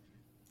 And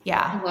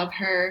I love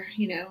her,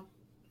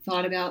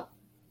 thought about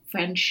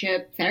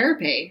friendship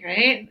therapy,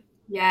 right?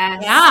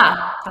 Yes.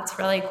 Yeah, that's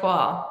really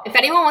cool. If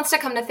anyone wants to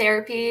come to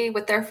therapy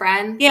with their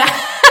friend, let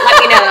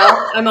me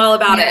know. I'm all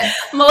about it.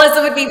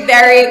 Melissa would be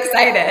very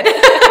excited.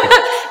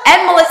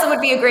 And Melissa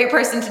would be a great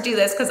person to do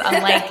this because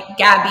unlike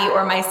Gabby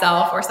or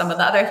myself or some of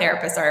the other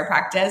therapists in our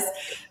practice,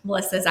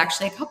 Melissa is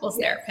actually a couples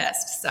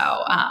therapist.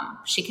 So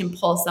she can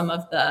pull some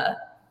of the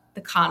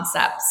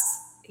concepts.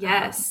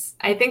 Yes.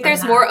 I think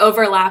there's more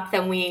overlap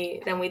than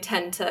we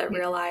tend to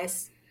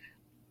realize.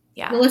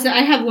 Yeah. Melissa,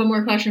 I have one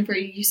more question for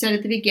you. You said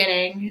at the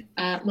beginning,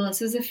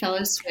 Melissa's a fellow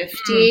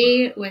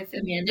Swiftie with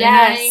Amanda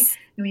and I.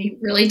 And we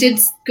really did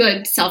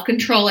good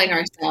self-controlling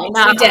ourselves.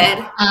 We did.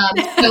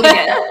 So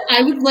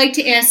I would like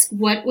to ask,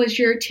 what was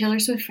your Taylor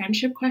Swift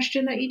friendship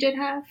question that you did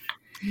have?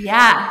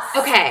 Yes.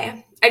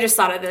 Okay. I just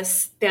thought of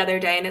this the other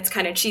day, and it's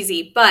kind of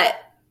cheesy. But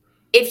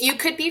if you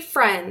could be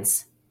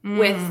friends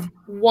with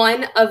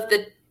one of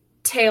the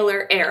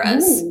Taylor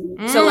eras,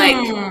 so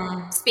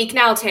like Speak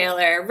Now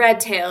Taylor, Red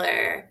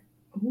Taylor,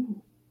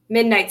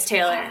 Midnight's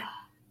Taylor,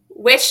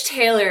 which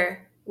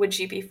Taylor would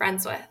you be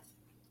friends with?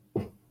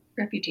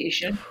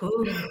 Reputation.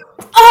 Oh,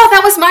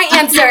 that was my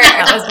answer.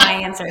 That was my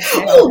answer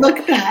too. Oh, look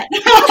at that.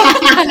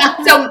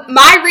 So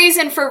my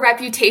reason for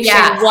Reputation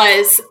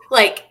was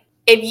like,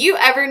 if you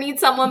ever need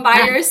someone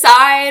by your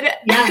side,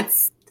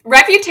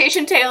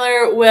 Reputation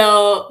Taylor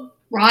will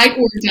ride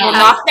or die. Will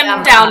knock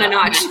them down a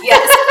notch.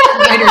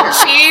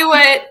 Yes. She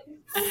would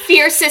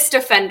fiercest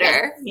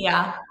defender.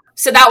 Yeah.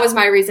 So that was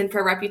my reason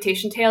for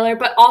Reputation Taylor.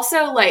 But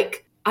also,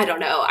 like, I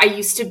don't know, I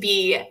used to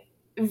be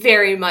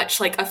very much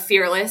like a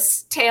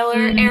Fearless Taylor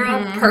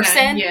era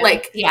person.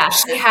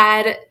 She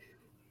had,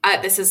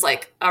 this is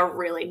like a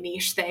really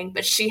niche thing,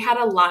 but she had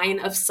a line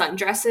of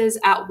sundresses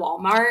at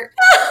Walmart,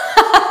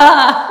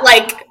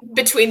 like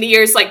between the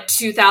years like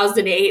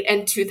 2008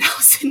 and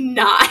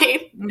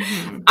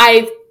 2009.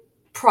 I've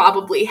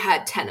probably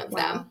had 10 of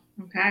them.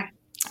 Okay.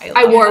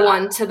 I wore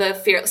one to the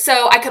Fearless.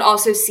 So I could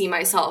also see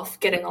myself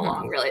getting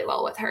along really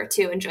well with her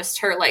too, and just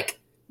her like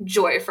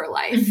joy for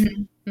life.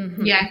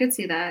 Yeah, I could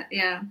see that.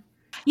 Yeah.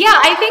 Yeah,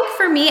 I think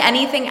for me,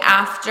 anything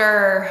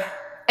after,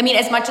 I mean,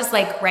 as much as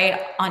like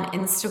right on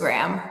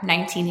Instagram,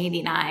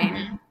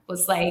 1989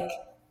 was like,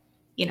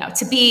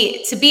 to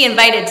be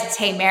invited to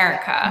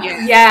Tamerica.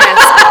 Yes.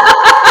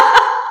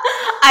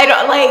 I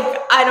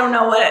don't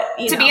know what,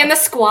 to be in the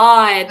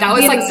squad. That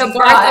was like the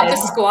birth of the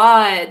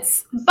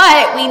squads.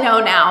 But we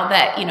know now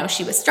that,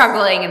 she was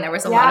struggling and there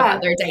was a lot of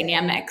other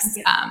dynamics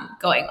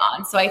going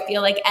on. So I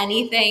feel like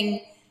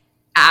anything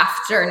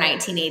after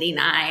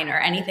 1989 or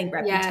anything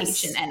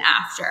Reputation and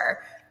after,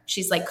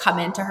 she's like come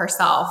into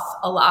herself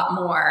a lot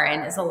more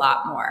and is a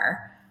lot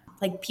more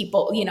like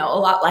people, a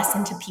lot less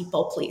into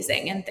people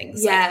pleasing and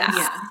things like that.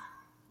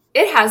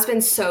 Yeah. It has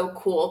been so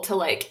cool to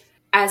like,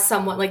 as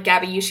someone like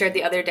Gabby, you shared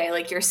the other day,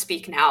 like your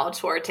Speak Now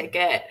tour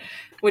ticket,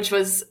 which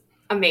was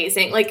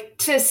amazing. Like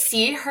to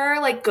see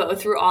her like go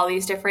through all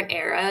these different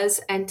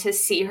eras and to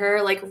see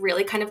her like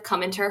really kind of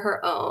come into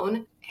her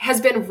own has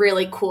been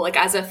really cool. Like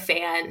as a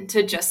fan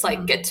to just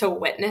like get to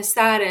witness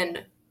that.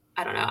 And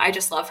I don't know, I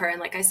just love her. And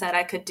like I said,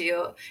 I could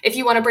do, if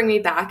you want to bring me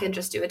back and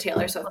just do a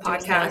Taylor Swift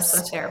podcast. Taylor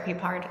Swift therapy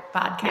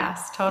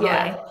podcast.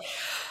 Totally.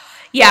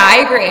 Yeah,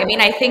 I agree. I mean,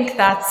 I think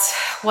that's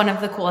one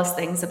of the coolest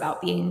things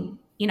about being,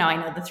 I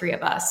know the three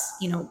of us,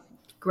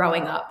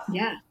 growing up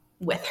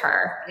with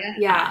her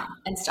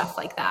and stuff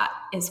like that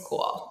is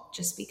cool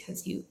just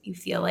because you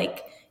feel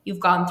like you've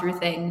gone through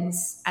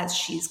things as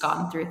she's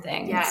gone through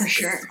things. Yeah, for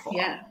sure. Cool.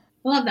 Yeah.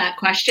 Love that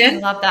question. I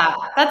love that.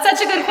 That's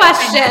such a good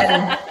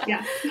question.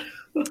 Yeah.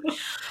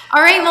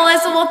 All right,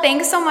 Melissa. Well,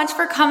 thanks so much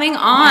for coming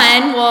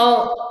on.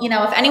 Well,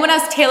 if anyone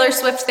has Taylor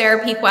Swift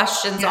therapy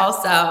questions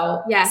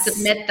also,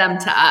 submit them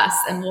to us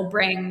and we'll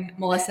bring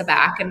Melissa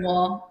back and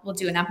we'll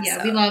do an episode.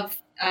 Yeah, we love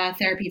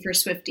therapy for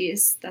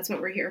Swifties. That's what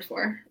we're here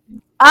for.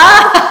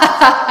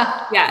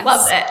 Yes.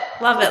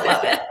 Love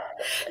it.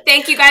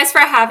 Thank you guys for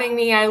having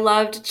me. I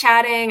loved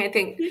chatting. I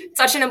think it's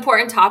such an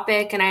important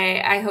topic, and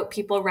I hope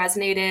people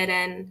resonated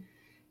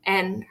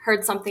and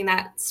heard something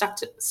that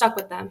stuck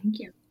with them. Thank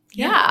you.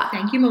 Yeah.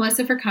 Thank you,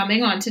 Melissa, for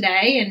coming on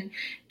today and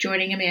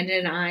joining Amanda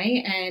and I.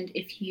 And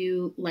if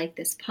you like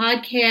this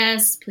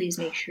podcast, please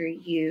make sure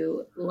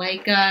you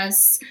like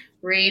us,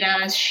 rate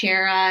us,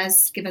 share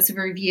us, give us a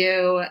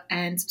review,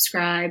 and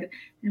subscribe.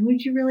 And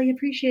would you really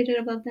appreciate it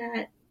about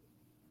that?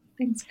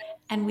 Thanks, guys.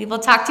 And we will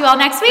talk to you all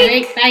next week. All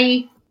right,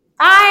 bye.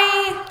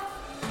 Bye.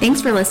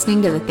 Thanks for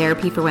listening to the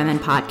Therapy for Women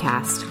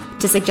podcast.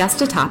 To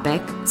suggest a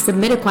topic,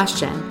 submit a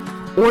question,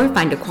 or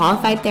find a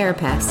qualified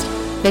therapist,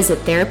 visit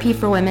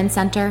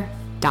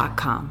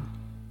therapyforwomencenter.com.